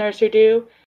any listeners who do,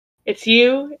 it's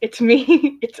you, it's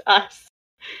me, it's us.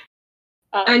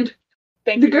 And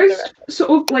thank the you for ghost sort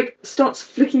of like starts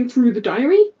flicking through the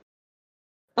diary,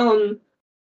 and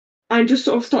just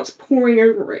sort of starts poring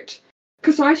over it.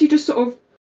 Cassius, you just sort of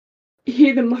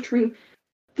hear them muttering,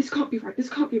 "This can't be right, this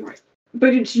can't be right."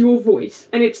 But it's your voice,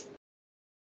 and it's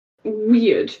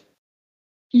weird.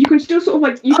 You can still sort of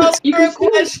like Ask you her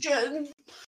can a still, question.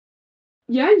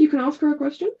 yeah, you can ask her a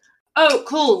question. Oh,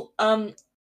 cool.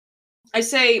 I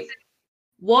say,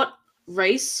 what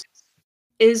race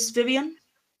is Vivian?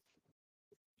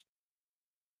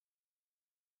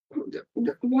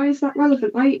 Why is that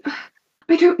relevant? I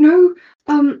don't know.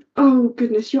 Oh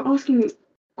goodness, you're asking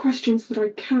questions that I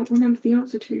can't remember the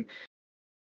answer to.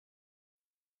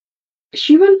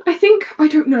 Human? I think. I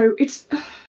don't know. It's.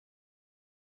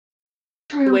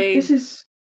 Child, Wait, this is.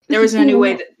 there is isn't any all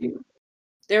way up that to you.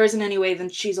 there isn't any way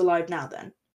that she's alive now.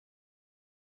 Then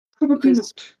Probably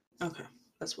because- not. okay,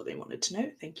 that's what they wanted to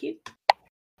know. Thank you.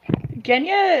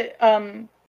 Genya,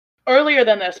 earlier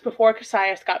than this, before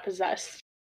Cassius got possessed,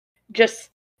 just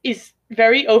is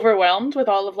very overwhelmed with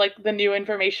all of like the new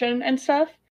information and stuff.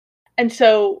 And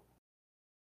so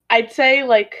I'd say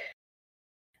like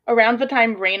around the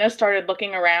time Reyna started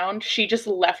looking around, she just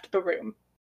left the room.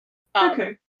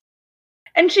 Okay.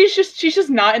 And she's just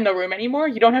not in the room anymore.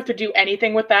 You don't have to do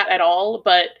anything with that at all,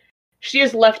 but she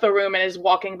has left the room and is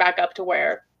walking back up to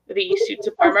where the suits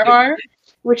of armor are,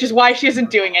 which is why she isn't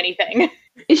doing anything.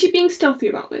 Is she being stealthy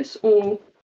about this, or?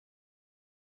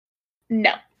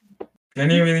 No.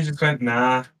 Genya really just went,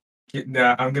 nah,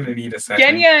 I'm gonna need a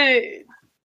second. Genya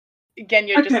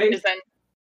just Okay. isn't.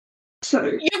 So.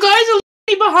 You guys are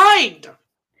behind.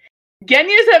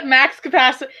 Genya's at max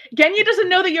capacity. Genya doesn't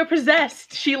know that you're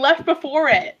possessed. She left before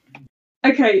it.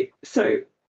 Okay, so.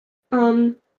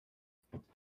 Genya,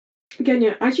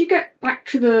 as you get back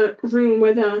to the room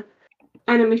where the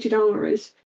animated armor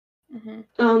is,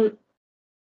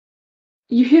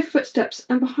 you hear footsteps,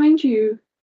 and behind you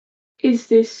is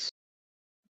this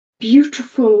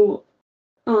beautiful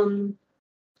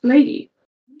lady.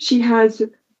 She has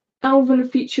elven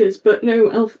features but no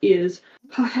elf ears.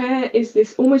 Her hair is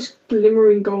this almost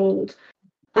glimmering gold,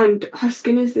 and her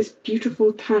skin is this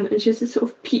beautiful tan, and she has this sort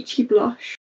of peachy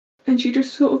blush, and she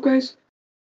just sort of goes,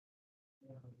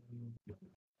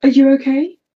 "Are you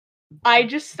okay?" I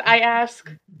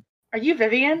ask, are you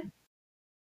Vivian?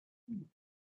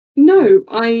 No,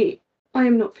 I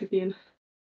am not Vivian.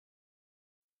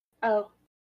 Oh.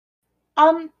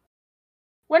 When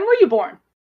were you born?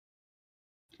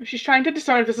 She's trying to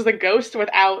discern if this is a ghost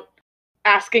without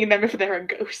asking them if they're a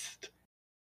ghost.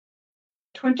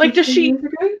 20 Like, does she- years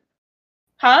ago?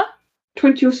 Huh?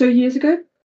 20 or so years ago?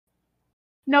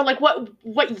 No, like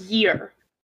what year?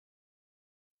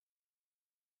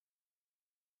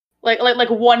 Like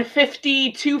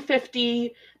 150,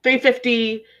 250,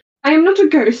 350. I am not a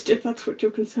ghost, if that's what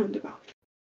you're concerned about.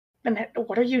 Then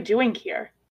what are you doing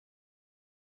here?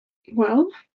 Well,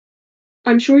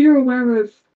 I'm sure you're aware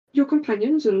of your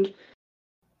companions, and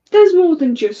there's more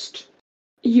than just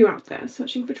you out there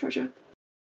searching for treasure.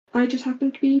 I just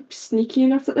happened to be sneaky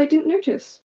enough that they didn't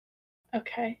notice.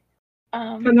 Okay.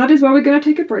 And that is why we're going to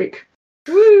take a break.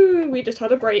 Woo! We just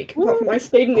had a break. Apart from I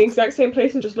stayed in the exact same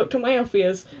place and just looked at my elf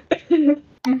ears.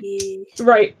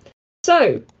 Right.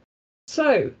 So,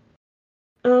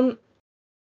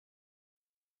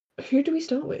 who do we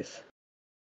start with?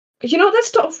 You know what, let's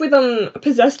start off with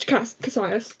possessed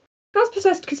Cassius. How's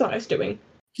possessed Cassius doing?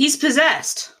 He's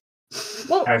possessed.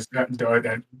 Well, He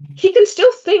he can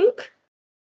still think.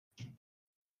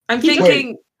 I'm He-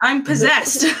 thinking I'm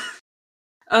possessed.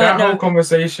 that no. whole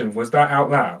conversation, was that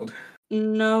out loud?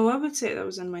 No, I would say that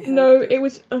was in my head. No, it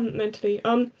was mentally.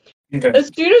 Okay. As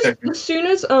soon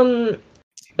as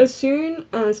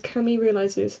Cammy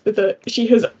realizes that she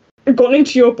has gone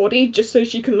into your body just so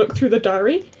she can look through the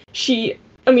diary, she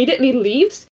immediately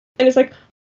leaves and is like,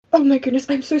 "Oh my goodness,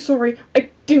 I'm so sorry. I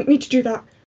didn't mean to do that."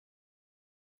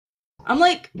 I'm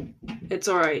like, it's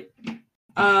alright.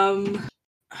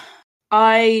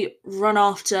 I run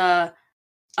after,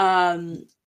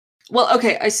 well,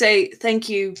 okay, I say thank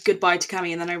you, goodbye to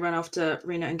Cammy, and then I run after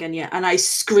Rena and Genya, and I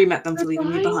scream at them for leaving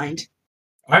me Goodbye. behind.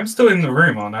 I'm still in the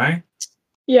room, aren't I?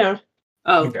 Yeah.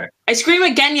 Oh, Okay. I scream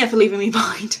at Genya for leaving me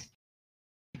behind.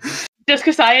 Does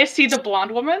Cassius see the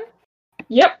blonde woman?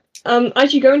 Yep.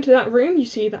 As you go into that room, you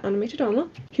see the animated armor,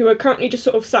 who are currently just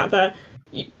sort of sat there.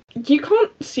 You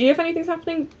can't see if anything's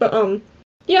happening, but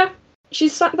yeah,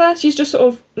 she's sat there. She's just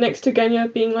sort of next to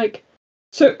Genya, being like,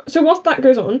 so whilst that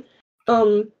goes on,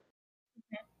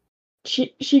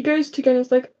 she goes to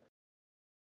Genya's like,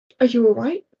 "Are you all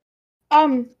right?"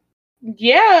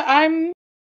 Yeah,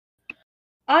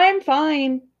 I'm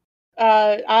fine.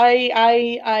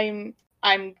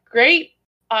 I'm great.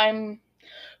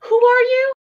 Who are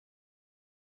you?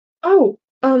 Oh,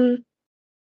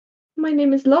 my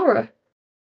name is Lara.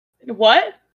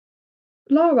 What?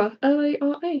 Lara, Lara.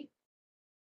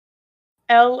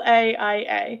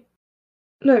 Laia.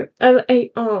 No, Lara.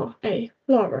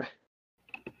 Lara.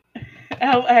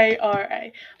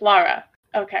 Lara. Lara.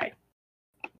 Okay.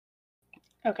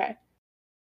 Okay.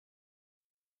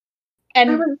 I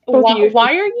And won't bother you if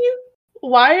why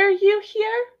are you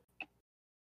here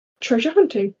Treasure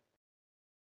hunting.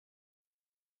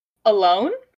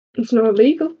 alone? It's not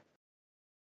illegal.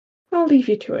 I'll leave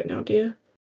you to it now, dear.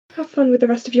 Have fun with the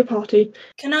rest of your party.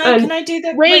 Can I And- do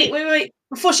that? Wait. Wait.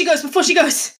 Before she goes.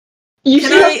 You Can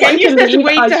see her I- starting Genya to says leave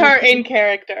wait as to you- her in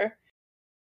character.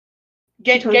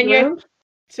 She turns Genya around.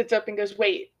 sits up and goes,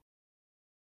 wait.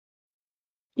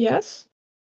 Yes?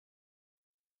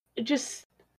 Is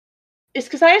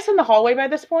Cassius in the hallway by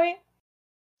this point?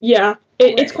 Yeah.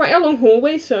 It's quite a long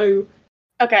hallway, so...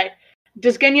 Okay.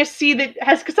 Does Genya see that?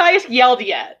 Has Cassius yelled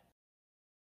yet?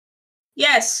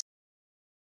 Yes.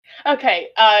 Okay.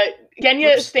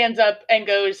 Genya Whoops. stands up and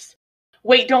goes,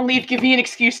 wait, don't leave. Give me an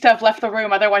excuse to have left the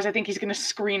room. Otherwise, I think he's going to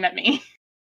scream at me.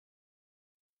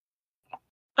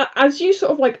 As you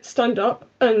sort of like stand up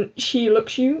and she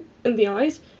looks you in the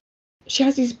eyes, she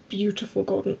has these beautiful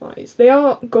golden eyes. They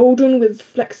are golden with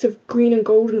flecks of green and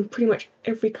gold and pretty much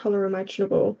every colour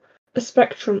imaginable. A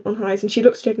spectrum on her eyes, and she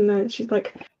looks dead in there and she's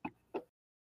like,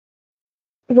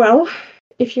 "Well,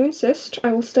 if you insist,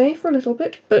 I will stay for a little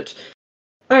bit, but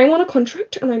I am on a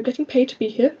contract and I'm getting paid to be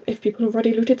here. If people have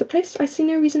already looted the place, I see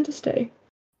no reason to stay."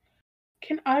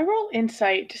 Can I roll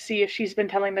insight to see if she's been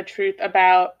telling the truth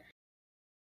about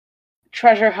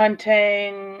treasure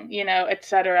hunting,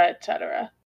 etc.,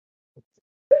 etc.?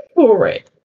 For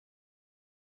it.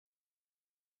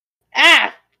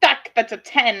 Ah, fuck, that's a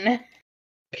 10.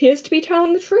 Appears to be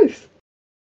telling the truth.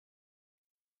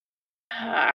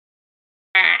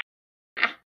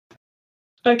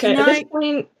 Okay, Can at this I-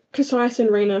 point, Cassius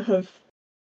and Reyna have...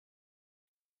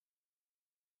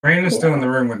 Raina's still in the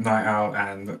room with Night Owl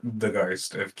and the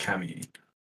ghost of Cammy.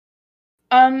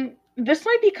 This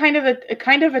might be kind of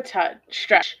a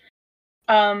stretch.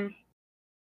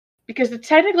 Because it's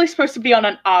technically supposed to be on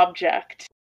an object.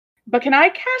 But can I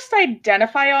cast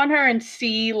Identify on her and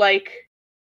see, like,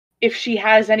 if she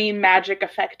has any magic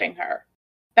affecting her?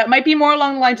 That might be more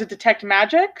along the lines of detect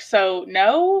magic, so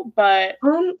no, but...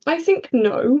 I think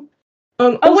no.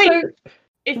 Oh, Also, wait.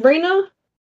 If... Reyna,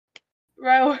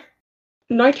 Ro,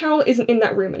 Night Owl isn't in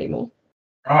that room anymore.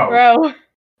 Oh, Ro.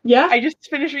 Yeah? I just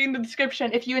finished reading the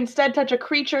description. If you instead touch a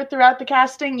creature throughout the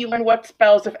casting, you learn what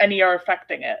spells, if any, are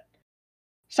affecting it.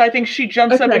 So I think she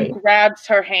jumps up Okay. and grabs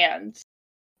her hands,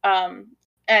 and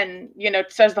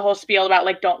says the whole spiel about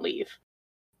like don't leave,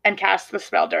 and casts the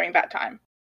spell during that time.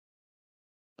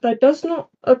 There does not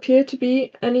appear to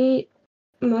be any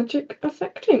magic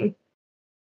affecting.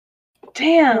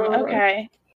 Damn. Alright. Okay.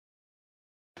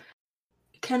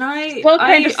 Can I? Well,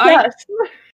 kind of sus.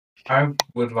 I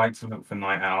would like to look for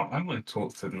Night Owl. I want to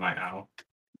talk to the Night Owl.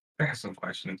 I have some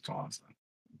questions to answer.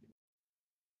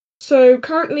 So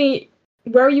currently,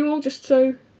 where are you all? Just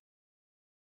so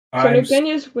I know I'm, s-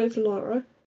 Genya's with Laura.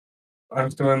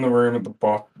 I'm still in the room at the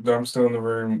bottom. I'm still in the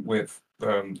room with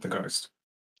the ghost,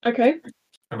 Okay.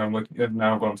 and I'm looking. And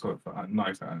now I've gone to look for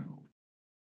Night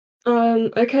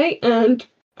Owl. Okay, and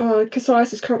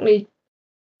Cassius is currently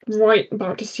right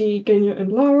about to see Genya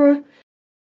and Lara.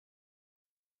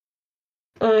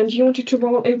 And you wanted to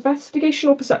roll investigation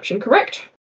or perception, correct?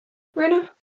 Rena?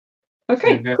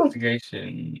 Okay, cool.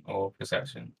 Investigation or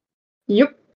perception.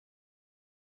 Yep.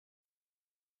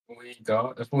 We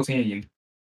got a 14.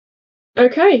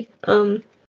 Okay.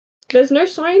 There's no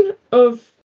sign of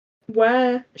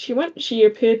where she went. She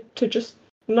appeared to just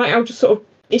Night Owl just sort of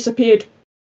disappeared.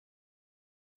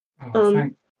 Oh,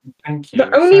 thank you.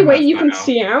 The only So way much, you can Night Owl.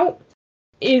 see out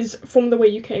is from the way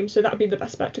you came, so that would be the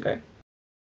best bet to go.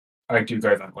 I do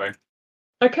go that way.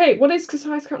 Okay, what is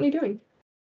Cassius currently doing?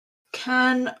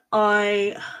 Can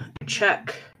I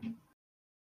check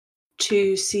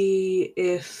to see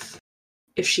if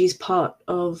she's part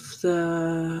of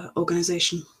the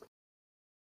organization?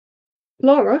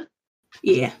 Lara?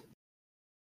 Yeah.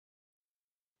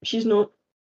 She's not.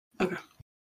 Okay.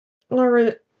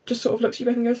 Lara just sort of looks at you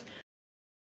both and goes,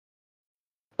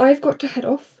 I've got to head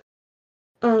off.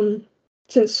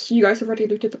 Since you guys have already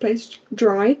looted the place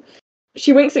dry.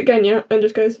 She winks at Genya and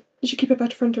just goes, you should keep a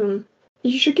better friend on.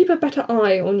 You should keep a better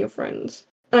eye on your friends.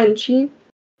 And she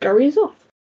scurries off.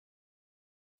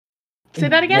 Say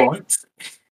that again. What?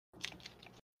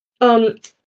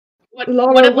 What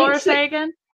Lara did Laura winks say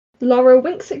again? Lara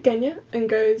winks at Genya and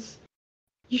goes,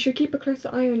 you should keep a closer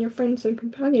eye on your friends and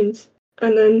companions.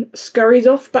 And then scurries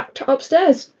off back to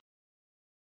upstairs.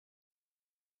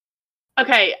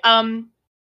 Okay.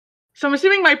 So I'm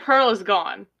assuming my pearl is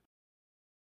gone.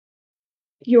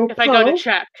 Your If I go to pearl?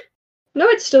 check, No,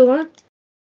 it's still there.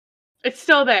 it's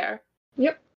still there.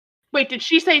 Yep. Wait, did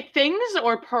she say things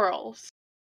or pearls?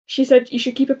 She said you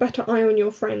should keep a better eye on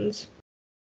your friends.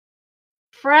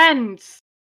 Friends.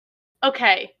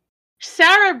 Okay.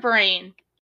 Sarah Brain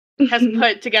has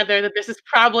put together that this is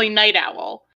probably Night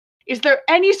Owl. Is there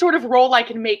any sort of role I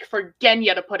can make for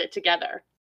Genya to put it together?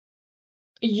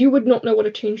 You would not know what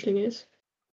a changeling is.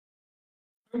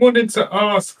 I wanted to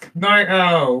ask Night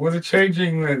Owl. Was it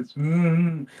changing this?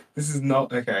 This is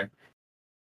not okay.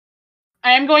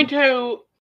 I am going to...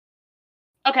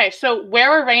 Okay, so where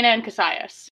are Reyna and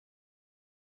Cassius?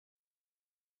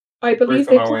 I believe Both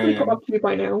they've on our probably way got in. up to you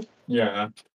by now. Yeah.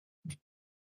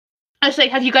 I say,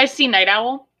 have you guys seen Night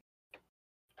Owl?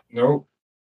 Nope.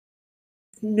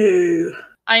 No.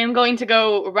 I am going to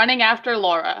go running after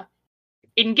Laura.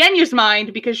 In Genya's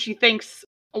mind, because she thinks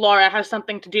Laura has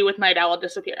something to do with Night Owl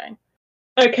disappearing.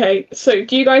 Okay, so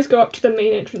do you guys go up to the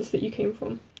main entrance that you came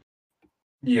from?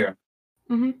 Yeah.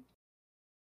 Mm-hmm.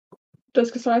 Does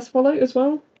Cassius follow as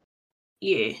well?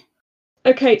 Yeah.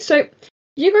 Okay, so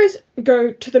you guys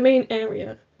go to the main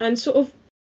area, and sort of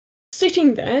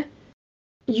sitting there,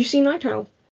 you see Night Owl.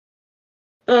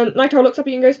 Night Owl looks up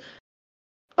at you and goes,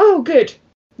 oh, good.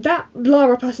 That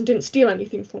Lara person didn't steal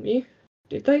anything from you,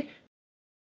 did they?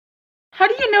 How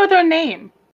do you know their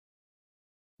name?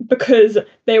 Because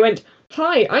they went,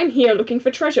 hi, I'm here looking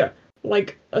for treasure,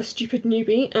 like a stupid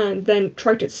newbie, and then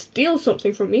tried to steal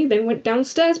something from me, then went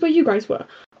downstairs where you guys were.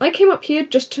 I came up here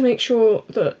just to make sure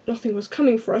that nothing was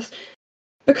coming for us,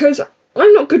 because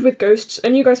I'm not good with ghosts,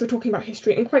 and you guys were talking about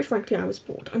history, and quite frankly, I was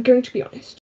bored. I'm going to be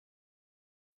honest.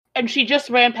 And she just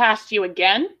ran past you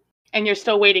again, and you're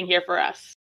still waiting here for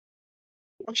us.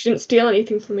 She didn't steal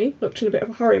anything from me. Looked in a bit of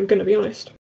a hurry, I'm going to be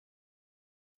honest.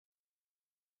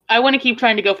 I want to keep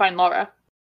trying to go find Laura.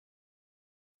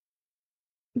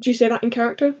 Did you say that in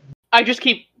character? I just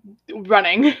keep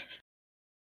running.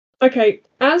 Okay,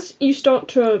 as you start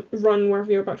to run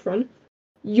wherever you're about to run,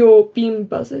 your beam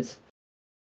buzzes.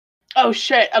 Oh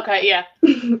shit, okay, yeah.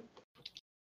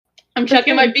 I'm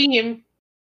checking my beam.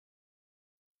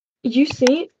 You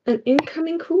see an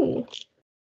incoming call.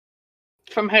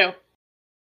 From who?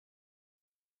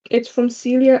 It's from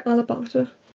Celia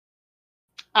Alabata.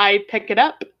 I pick it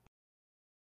up.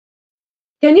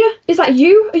 Kenya, is that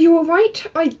you? Are you alright?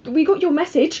 We got your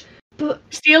message, but...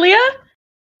 Celia?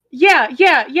 Yeah,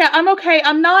 I'm okay.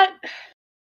 I'm not...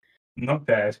 Not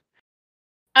dead.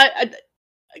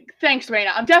 Thanks,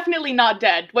 Reina. I'm definitely not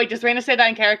dead. Wait, does Reina say that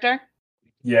in character?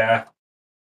 Yeah.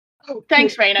 Oh,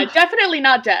 Thanks, cool. Reina. Definitely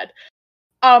not dead.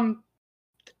 I'm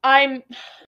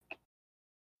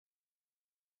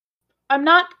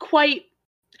not quite...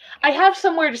 I have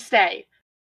somewhere to stay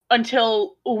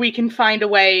until we can find a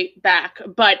way back,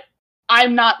 but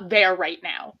I'm not there right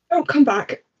now. Don't come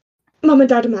back. Mum and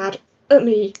Dad are mad at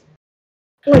me.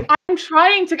 Like, I'm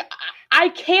trying to... I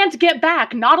can't get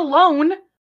back. Not alone.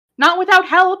 Not without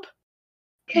help.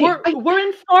 okay, We're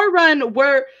in Far Run.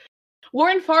 We're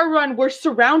in Far Run. We're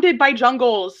surrounded by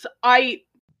jungles. Brian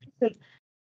and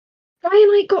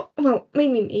I got... Well,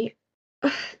 mainly me.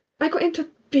 I got into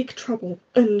big trouble,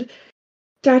 and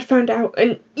Dad found out,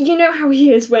 and you know how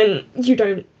he is when you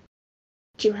don't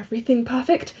do everything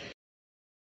perfect.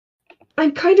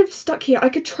 I'm kind of stuck here. I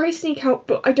could try sneak out,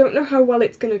 but I don't know how well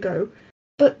it's gonna go.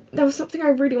 But there was something I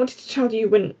really wanted to tell you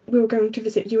when we were going to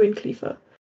visit you in Cleaver.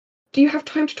 Do you have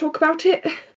time to talk about it?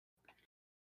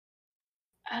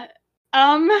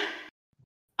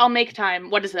 I'll make time.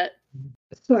 What is it?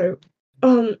 So,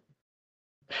 I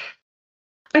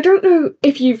don't know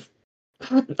if you've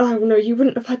had... Oh no, you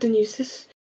wouldn't have had the news. This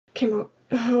came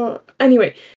out.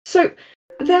 Anyway, so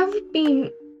there have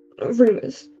been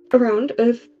rumours around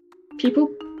of people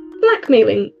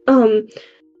blackmailing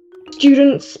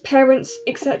students, parents,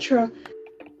 etc.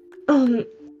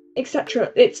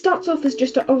 Etc. It starts off as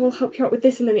just a, oh, I'll help you out with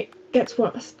this, and then it gets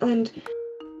worse. And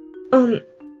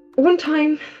one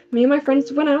time me and my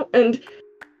friends went out, and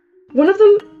one of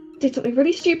them did something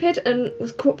really stupid and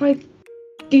was caught by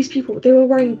these people. They were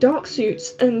wearing dark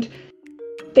suits, and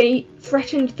they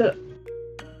threatened that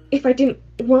if I didn't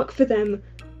work for them,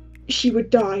 she would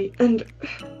die. And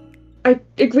I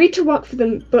agreed to work for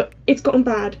them, but it's gotten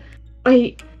bad.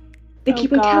 They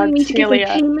keep on telling me to give them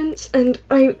payments, and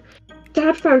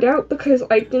Dad found out because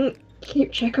I didn't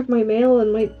keep check of my mail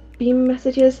and my Beam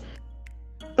messages,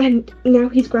 and now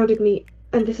he's grounded me,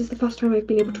 and this is the first time I've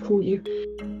been able to call you.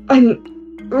 I'm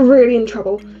really in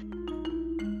trouble.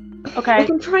 Okay. I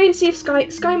can try and see if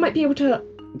Sky might be able to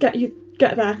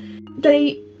get there.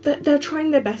 They're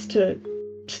trying their best to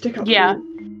stick up. Yeah. For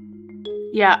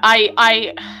you. Yeah,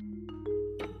 I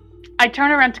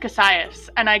turn around to Cassius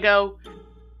and I go,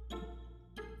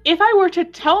 if I were to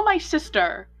tell my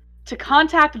sister to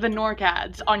contact the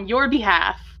Norcads on your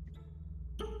behalf,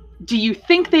 do you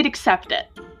think they'd accept it?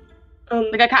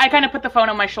 Like, I kind of put the phone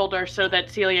on my shoulder so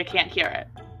that Celia can't hear it.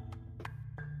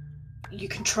 You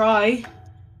can try.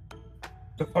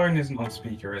 The phone isn't on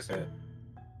speaker, is it?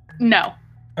 No.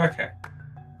 Okay.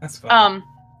 That's fine.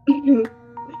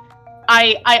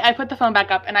 I put the phone back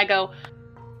up and I go,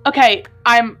 okay,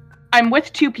 I'm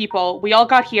with two people. We all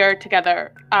got here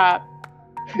together.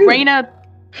 Reina.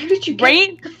 How did you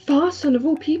get the far son of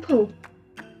all people?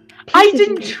 I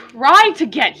didn't try to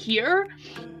get here.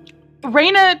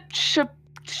 Reina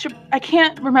I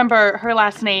can't remember her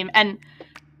last name, and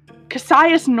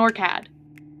Cassius Norcad.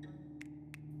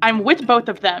 I'm with both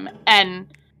of them, and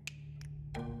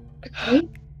Okay.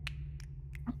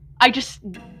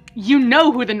 You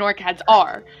know who the Norcads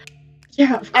are.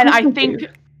 Yeah, of course. And I think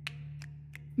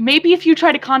maybe if you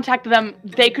try to contact them,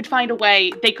 they could find a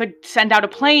way. They could send out a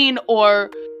plane or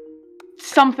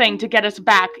something to get us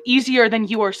back easier than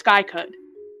you or Sky could.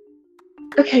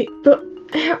 Okay, but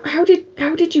how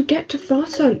did you get to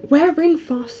Farsun? Where in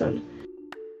Farsun?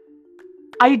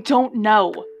 I don't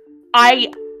know.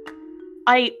 And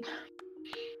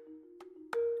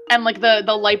like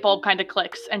the light bulb kind of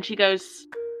clicks, and she goes,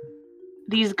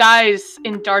 these guys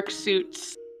in dark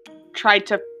suits tried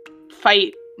to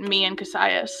fight me and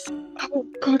Cassius. Oh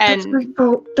god, that's my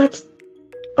fault. That's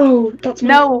my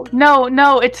fault.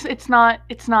 No, it's not.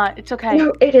 It's okay.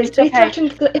 No, it is. It's They okay.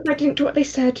 threatened that if I didn't do what they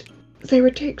said, they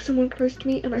would take someone close to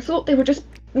me, and I thought they were just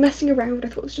messing around. I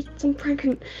thought it was just some prank,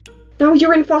 and now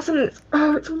you're in Farsun, and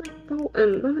it's all my fault,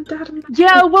 and Mum and Dad and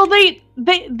Yeah, well,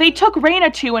 they took Reina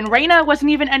too, and Reina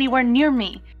wasn't even anywhere near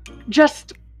me.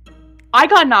 I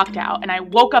got knocked out, and I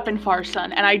woke up in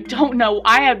Farsun, and I don't know,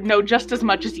 I know just as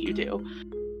much as you do.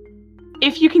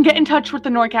 If you can get in touch with the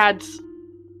Norcads,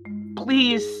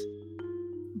 please,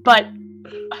 but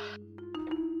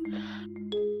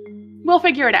we'll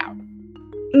figure it out.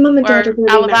 Mum and Dad are really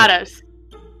mad. Alabadas.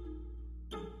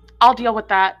 I'll deal with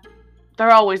that.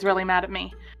 They're always really mad at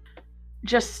me.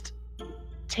 Just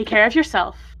take care of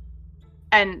yourself,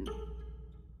 and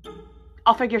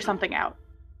I'll figure something out.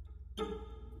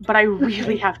 But I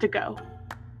really have to go.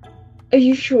 Are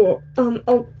you sure?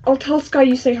 I'll tell Sky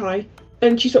you say hi.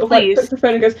 And she sort of like Please. puts the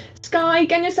phone and goes, Sky,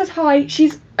 Genya says hi.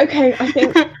 She's okay, I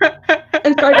think.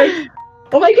 And Sky goes,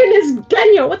 oh my goodness,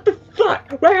 Genya, what the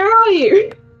fuck? Where are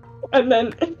you? And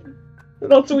then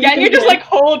that's all you Genya can just hear. like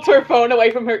holds her phone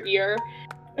away from her ear.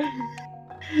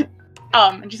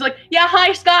 And she's like, yeah,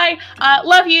 hi Sky,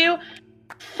 love you.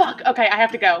 Fuck, okay, I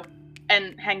have to go.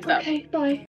 And hangs up. Okay,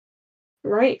 bye.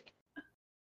 Right.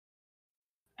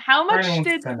 How much I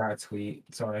did send out a tweet.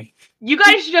 Sorry. you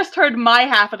guys just heard my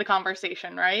half of the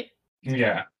conversation, right?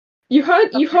 Yeah. You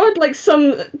heard like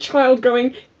some child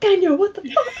going, Genya, what the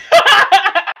fuck?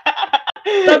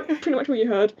 That's pretty much what you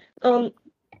heard.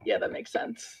 Yeah, that makes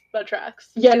sense. That tracks.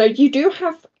 Yeah, no, you do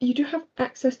have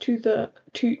access to the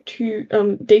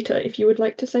data if you would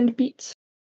like to send beats.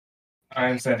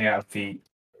 I'm sending out a tweet.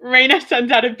 Reina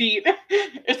sends out a beat.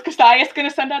 Is Cassius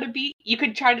gonna send out a beat? You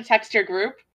could try to text your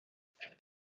group.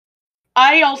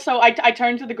 I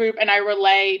turn to the group and I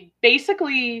relay,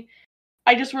 basically,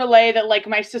 I just relay that, like,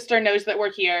 my sister knows that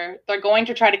we're here. They're going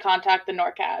to try to contact the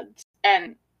Norcads,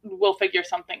 and we'll figure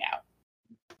something out.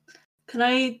 Can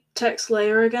I text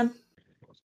Leia again?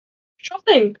 Sure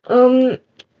thing.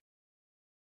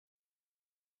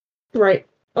 Right.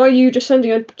 Are you just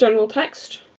sending a general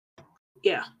text?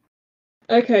 Yeah.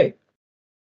 Okay.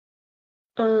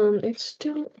 It's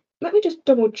still. Let me just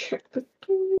double check the.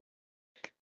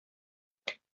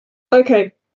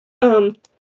 Okay.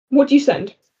 What do you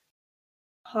send?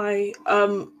 Hi.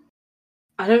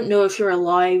 I don't know if you're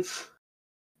alive,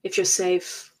 if you're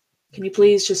safe. Can you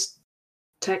please just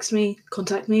text me,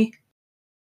 contact me?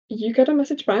 You get a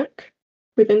message back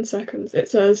within seconds. It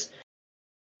says,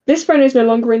 this phone is no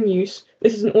longer in use.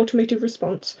 This is an automated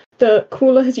response. The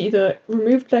caller has either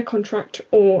removed their contract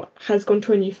or has gone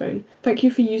to a new phone. Thank you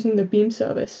for using the Beam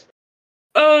service.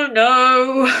 Oh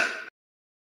no!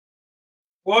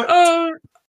 What?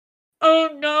 Oh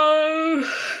no!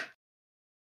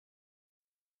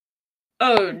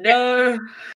 Oh no!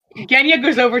 Genya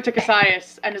goes over to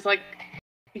Cassius and is like,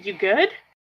 you good?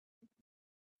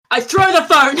 I throw the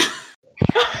phone!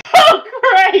 Oh,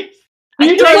 Christ! I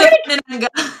You throw don't- the phone in anger.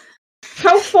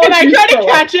 How far Can do I you try to throw it?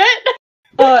 catch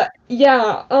it?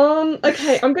 Yeah.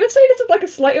 Okay. I'm gonna say this is like a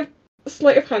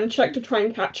sleight of hand check to try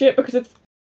and catch it because it's,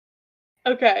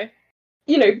 Okay.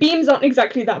 you know, beams aren't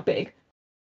exactly that big.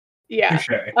 Yeah.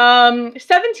 Touche.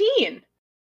 17.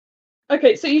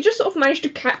 Okay, so you just sort of managed to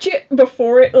catch it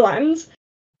before it lands,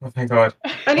 Oh thank God.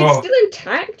 and it's Oh. still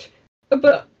intact.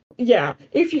 But yeah,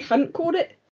 if you hadn't caught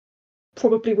it,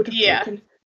 probably would have Yeah. broken.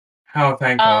 Oh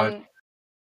thank God.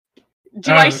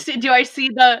 Do I see the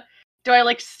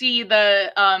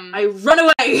I run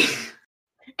away!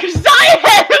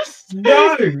 Cassius?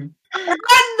 No! Run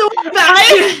the way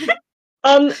back!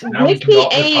 Now's Make me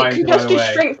not the a time to run contested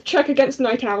away. strength check against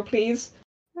Night Owl, please.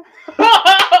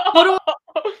 What do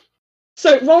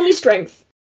So roll me strength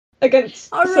against.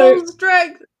 I So roll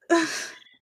strength?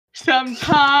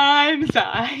 Sometimes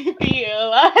I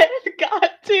feel I've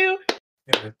got to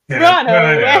Yeah, run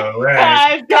away.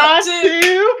 I've got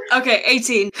to. Okay,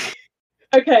 18.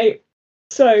 okay,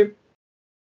 so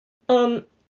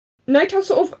Night Owl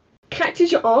sort of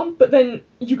catches your arm, but then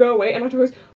you go away, and Night Owl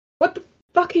goes, "What the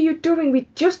fuck are you doing? We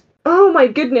just, oh my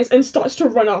goodness!" and starts to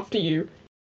run after you.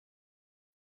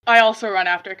 I also run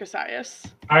after Cassius.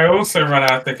 I also run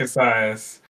after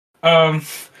Cassius.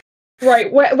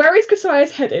 Right, where is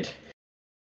Cassius headed?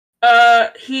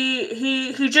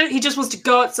 He just wants to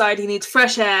go outside. He needs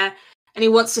fresh air, and he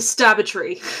wants to stab a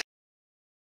tree.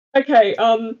 Okay,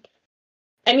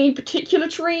 any particular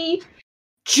tree?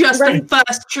 Just Right. the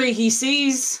first tree he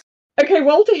sees. Okay,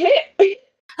 roll to hit.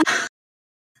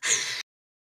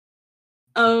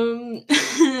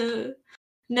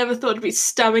 Never thought I'd be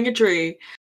stabbing a tree.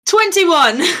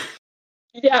 21.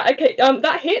 Yeah, okay,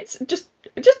 that hits. Just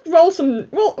roll some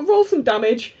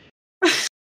damage.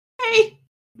 Hey,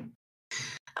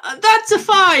 that's a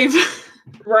 5.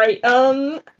 Right,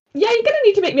 yeah, you're gonna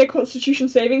need to make me a Constitution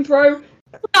saving throw.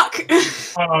 Fuck.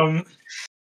 um,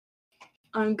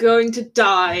 I'm going to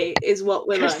die, is what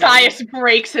we're learning. Cassius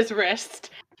breaks his wrist.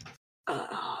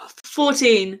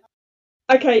 14.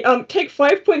 Okay, take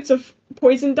 5 points of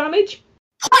poison damage.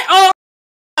 Oh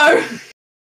no!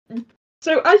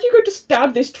 So as you go to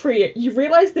stab this tree, you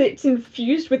realize that it's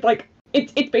infused with like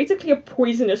it's basically a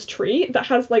poisonous tree that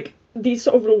has like these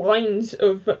sort of lines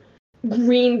of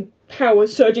green power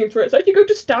surging through it. So if you go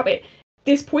to stab it,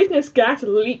 this poisonous gas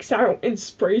leaks out and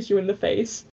sprays you in the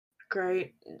face.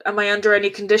 Great. Am I under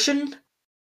any condition?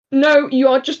 No, you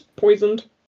are just poisoned.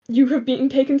 You have been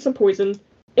taken some poison.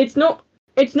 It's not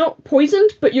poisoned,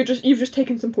 but you've just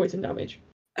taken some poison damage.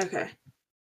 Okay.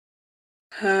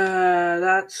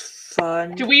 That's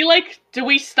fun. Do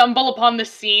we stumble upon the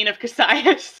scene of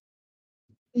Cassius?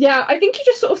 Yeah, I think you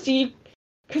just sort of see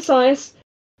Cassius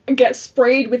get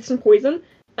sprayed with some poison,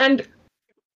 and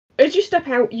as you step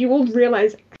out, you will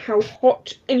realize how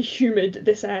hot and humid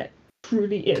this air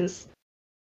truly is.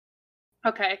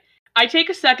 Okay. I take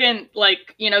a second,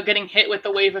 getting hit with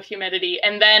the wave of humidity,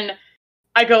 and then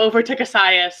I go over to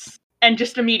Cassius and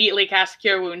just immediately cast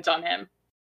Cure Wounds on him.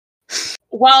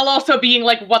 While also being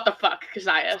like, what the fuck,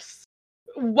 Cassius?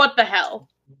 What the hell?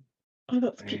 Oh,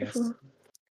 that's beautiful.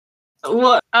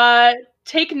 What?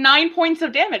 Take 9 points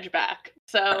of damage back.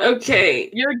 So Okay.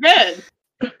 you're good.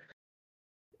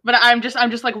 But I'm just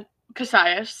like,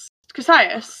 Cassius.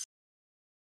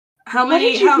 How What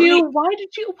many? did you how do? many? Why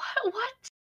did you? What?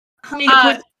 How many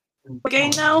hit points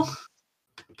again now?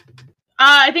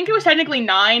 I think it was technically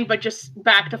 9, but just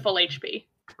back to full HP.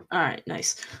 All right,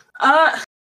 nice. I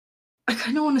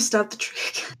kind of want to stab the tree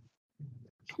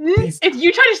again. If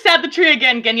you try to stab the tree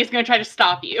again, Genya's gonna try to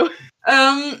stop you.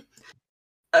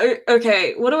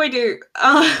 Okay. What do I do?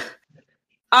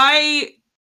 I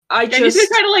Genya's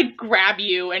just. gonna try to grab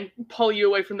you and pull you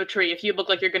away from the tree if you look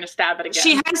like you're gonna stab it again.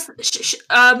 She has.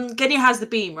 Genya has the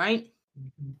beam, right?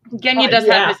 Genya does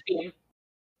yeah. have this beam.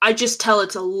 I just tell her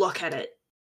to look at it.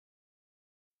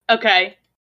 Okay.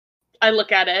 I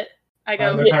look at it. I I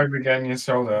go, look over again your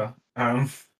shoulder.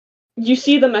 You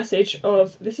see the message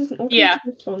of, this is an automated Yeah.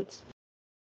 response.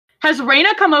 has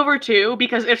Reyna come over too?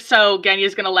 Because if so,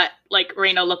 Genya's gonna let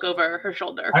Reyna look over her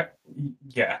shoulder.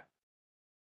 Yeah.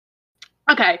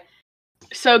 Okay.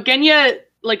 So Genya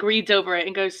reads over it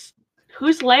and goes,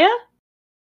 "Who's Leia?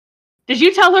 Did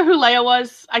you tell her who Leia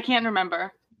was? I can't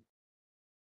remember."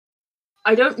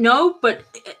 I don't know, but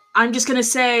I'm just gonna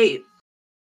say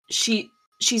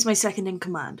she's my second in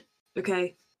command.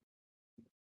 Okay.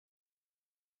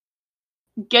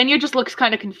 Genya just looks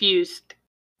kind of confused.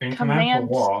 In command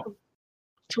for what?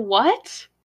 To what?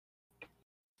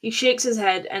 He shakes his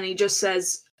head and he just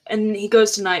says, and he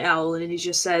goes to Night Owl and he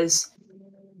just says,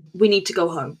 "We need to go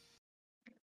home."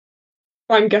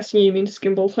 I'm guessing you mean to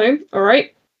Skimbal's home.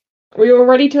 Alright. Are we all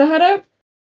ready to head out?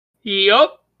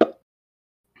 Yup.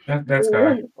 Let's go.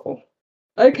 Wonderful.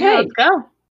 Okay, Let's go.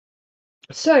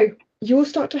 so you'll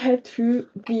start to head through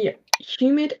the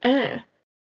humid air.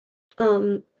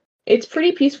 It's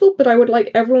pretty peaceful, but I would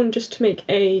like everyone just to make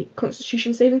a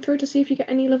Constitution saving throw to see if you get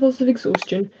any levels of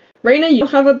exhaustion. Reyna, you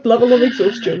have a level of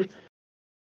exhaustion.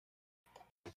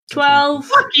 12.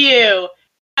 Fuck you.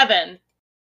 7.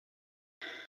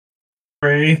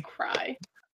 3. Cry.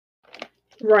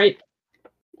 Right.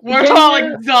 We're Genya- all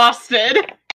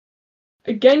exhausted.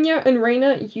 Genya and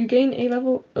Reyna, you gain a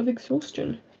level of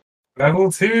exhaustion.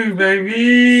 Level 2,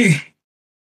 baby!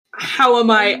 How am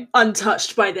I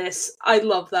untouched by this? I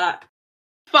love that.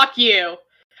 Fuck you.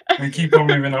 We keep on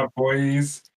moving up,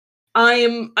 boys.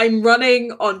 I'm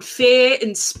running on fear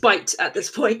and spite at this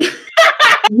point.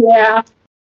 Yeah.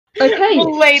 Okay.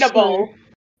 Relatable.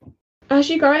 so, as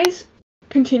you guys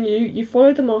continue, you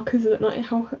follow the markers that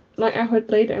Night Owl had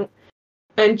laid out,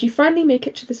 and you finally make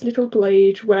it to this little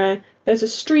glade where there's a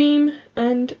stream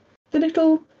and the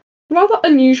little, rather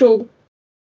unusual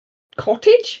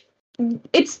cottage.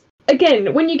 It's,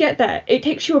 again, when you get there, it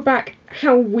takes you aback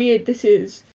how weird this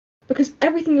is. Because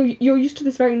everything, you're used to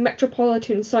this very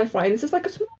metropolitan sci-fi, and this is like a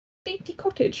small, dainty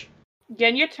cottage.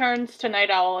 Genya turns to Night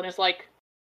Owl and is like,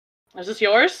 "Is this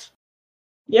yours?"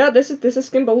 Yeah, this is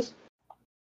Skimbal's.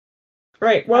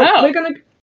 Right, well, Oh. we're gonna...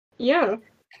 Yeah.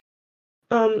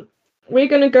 We're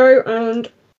gonna go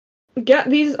and get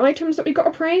these items that we got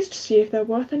appraised, see if they're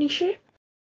worth any shit.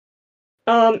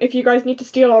 If you guys need to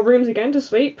steal our rooms again to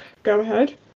sleep, go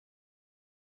ahead.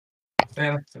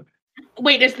 Yeah,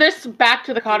 Wait, is this back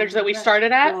to the cottage that we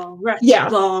started at? Long rest. Yeah.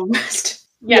 Long rest.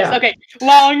 Yes, Yeah. okay.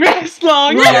 Long rest,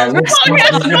 long Long rest. yeah, rest. we're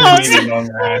gonna need a long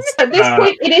rest. At this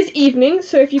point, it is evening,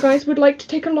 so if you guys would like to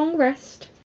take a long rest.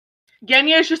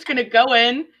 Genya is just gonna go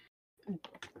in,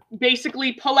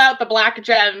 basically pull out the black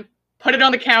gem, put it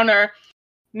on the counter,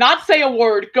 not say a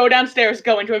word, go downstairs,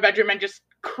 go into a bedroom, and just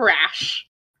crash.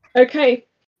 Okay.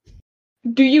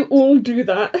 Do you all do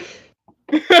that?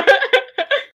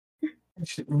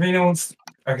 Rena wants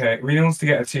to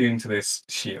get attuned to this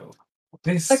shield.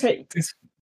 This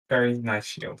very nice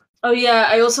shield. Oh yeah,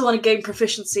 I also want to gain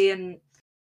proficiency in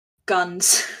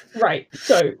guns. Right,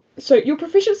 so your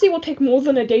proficiency will take more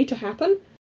than a day to happen.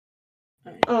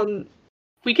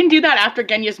 We can do that after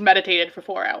Genya's meditated for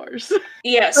 4 hours.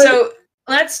 Yeah, so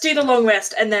let's do the long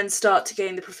rest and then start to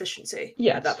gain the proficiency.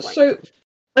 Yeah, at that point. so,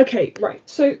 okay, right,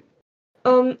 so,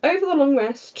 over the long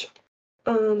rest,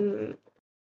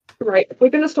 right, we're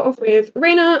gonna start off with,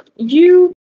 Reyna,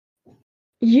 you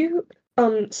you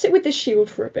sit with this shield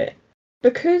for a bit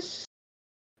because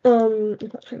hang on,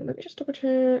 let me just double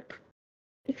check.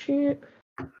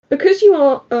 Because you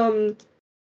are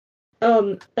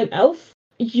an elf,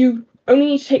 you only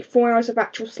need to take 4 hours of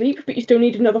actual sleep, but you still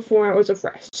need another 4 hours of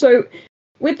rest. So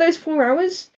with those 4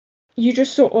 hours, you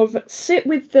just sort of sit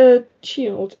with the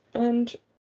shield and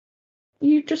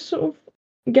you just sort of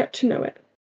get to know it.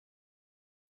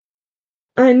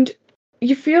 And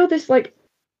you feel this like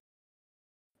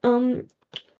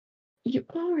you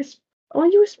are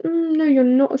you no, you're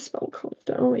not a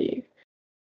spellcaster, are you?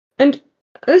 And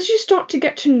as you start to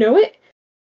get to know it,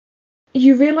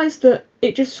 you realize that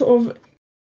it just sort of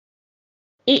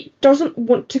it doesn't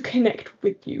want to connect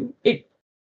with you. It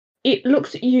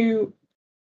looks at you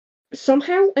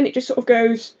somehow and it just sort of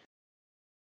goes,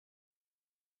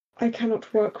 I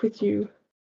cannot work with you.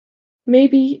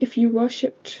 Maybe if you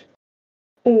worshipped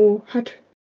or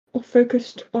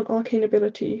focused on arcane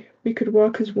ability, we could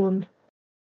work as one.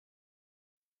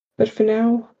 But for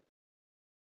now,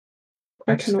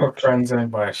 I just cannot. got friend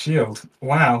zoned by a shield.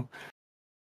 Wow.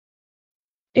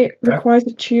 It requires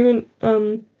attunement.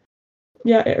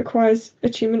 It requires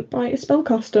attunement by a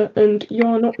spellcaster, and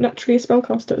you're not naturally a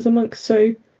spellcaster as a monk,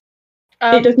 so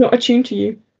it does not attune to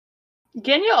you.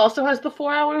 Genya also has the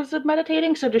 4 hours of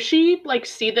meditating, so does she like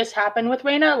see this happen with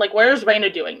Reyna? Like, where is Reyna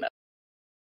doing this?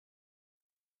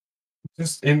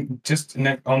 Just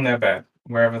on their bed,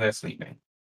 wherever they're sleeping.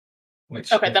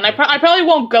 Okay, then I probably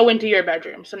won't go into your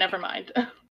bedroom, so never mind.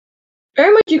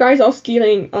 Very much you guys are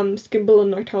stealing Skimble and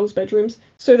Night Owl's bedrooms,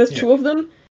 so there's two of them.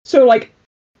 So like,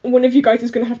 one of you guys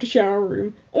is going to have to share a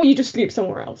room, or you just sleep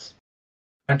somewhere else.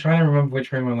 I'm trying to remember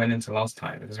which room I went into last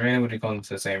time, because Reyna would have gone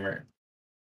into the same room.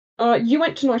 You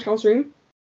went to Night Owl's room,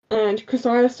 and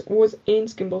Chrysalis was in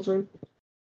Skimble's room.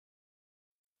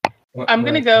 I'm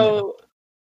gonna go...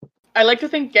 I like to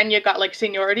think Genya got like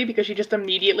seniority because she just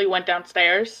immediately went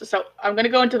downstairs, so I'm gonna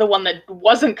go into the one that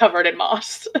wasn't covered in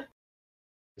moss.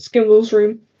 Skimble's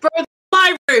room. Bro,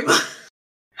 my room!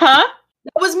 Huh?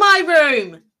 That was my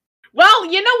room! Well,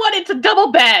 you know what? It's a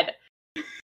double bed!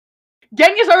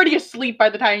 Genya's already asleep by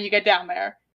the time you get down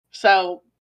there, so...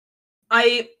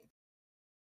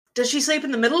 Does she sleep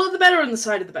in the middle of the bed or on the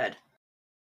side of the bed?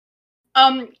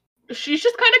 She's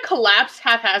just kind of collapsed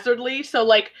haphazardly, so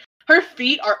like, her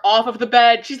feet are off of the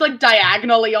bed. She's like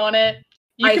diagonally on it.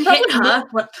 I hit her.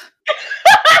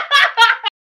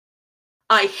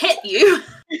 I hit you.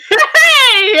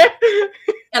 Hey!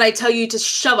 And I tell you to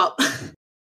shove up.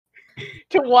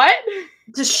 To what?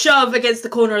 To shove against the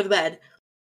corner of the bed.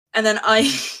 And then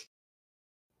I...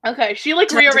 Okay, she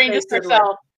like rearranges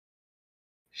herself.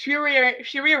 She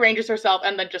rearranges herself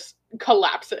and then just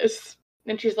collapses.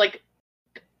 And she's like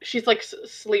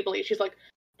sleepily. She's like,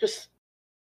 just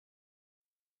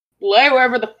lay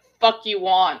wherever the fuck you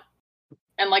want.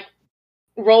 And like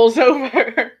rolls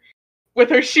over with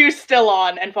her shoes still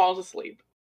on and falls asleep.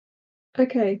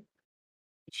 Okay.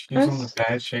 Shoes on the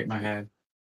bed, shake my head.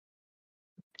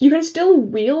 You can still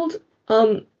wield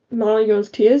Marion's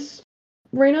tears,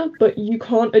 Reyna, but you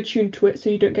can't attune to it, so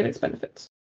you don't get its benefits.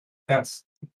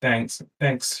 Thanks,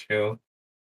 Phil.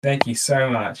 Thank you so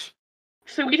much.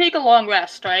 So we take a long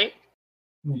rest, right?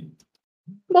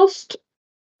 Whilst,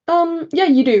 yeah,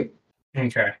 you do.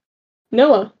 Okay.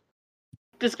 Noah.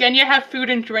 Does Genya have food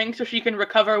and drink so she can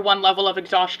recover 1 level of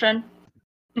exhaustion?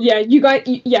 Yeah, you guys,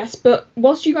 yes, but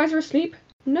whilst you guys are asleep,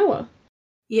 Noah.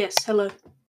 Yes, hello.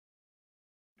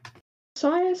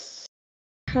 Cyrus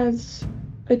has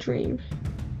a dream,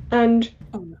 and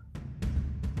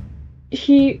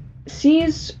he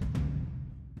sees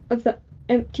the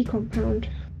empty compound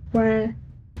where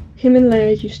him and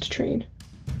Leia used to train,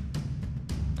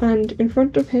 and in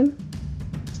front of him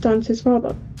stands his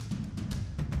father.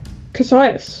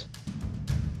 Cassius,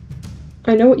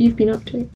 I know what you've been up to.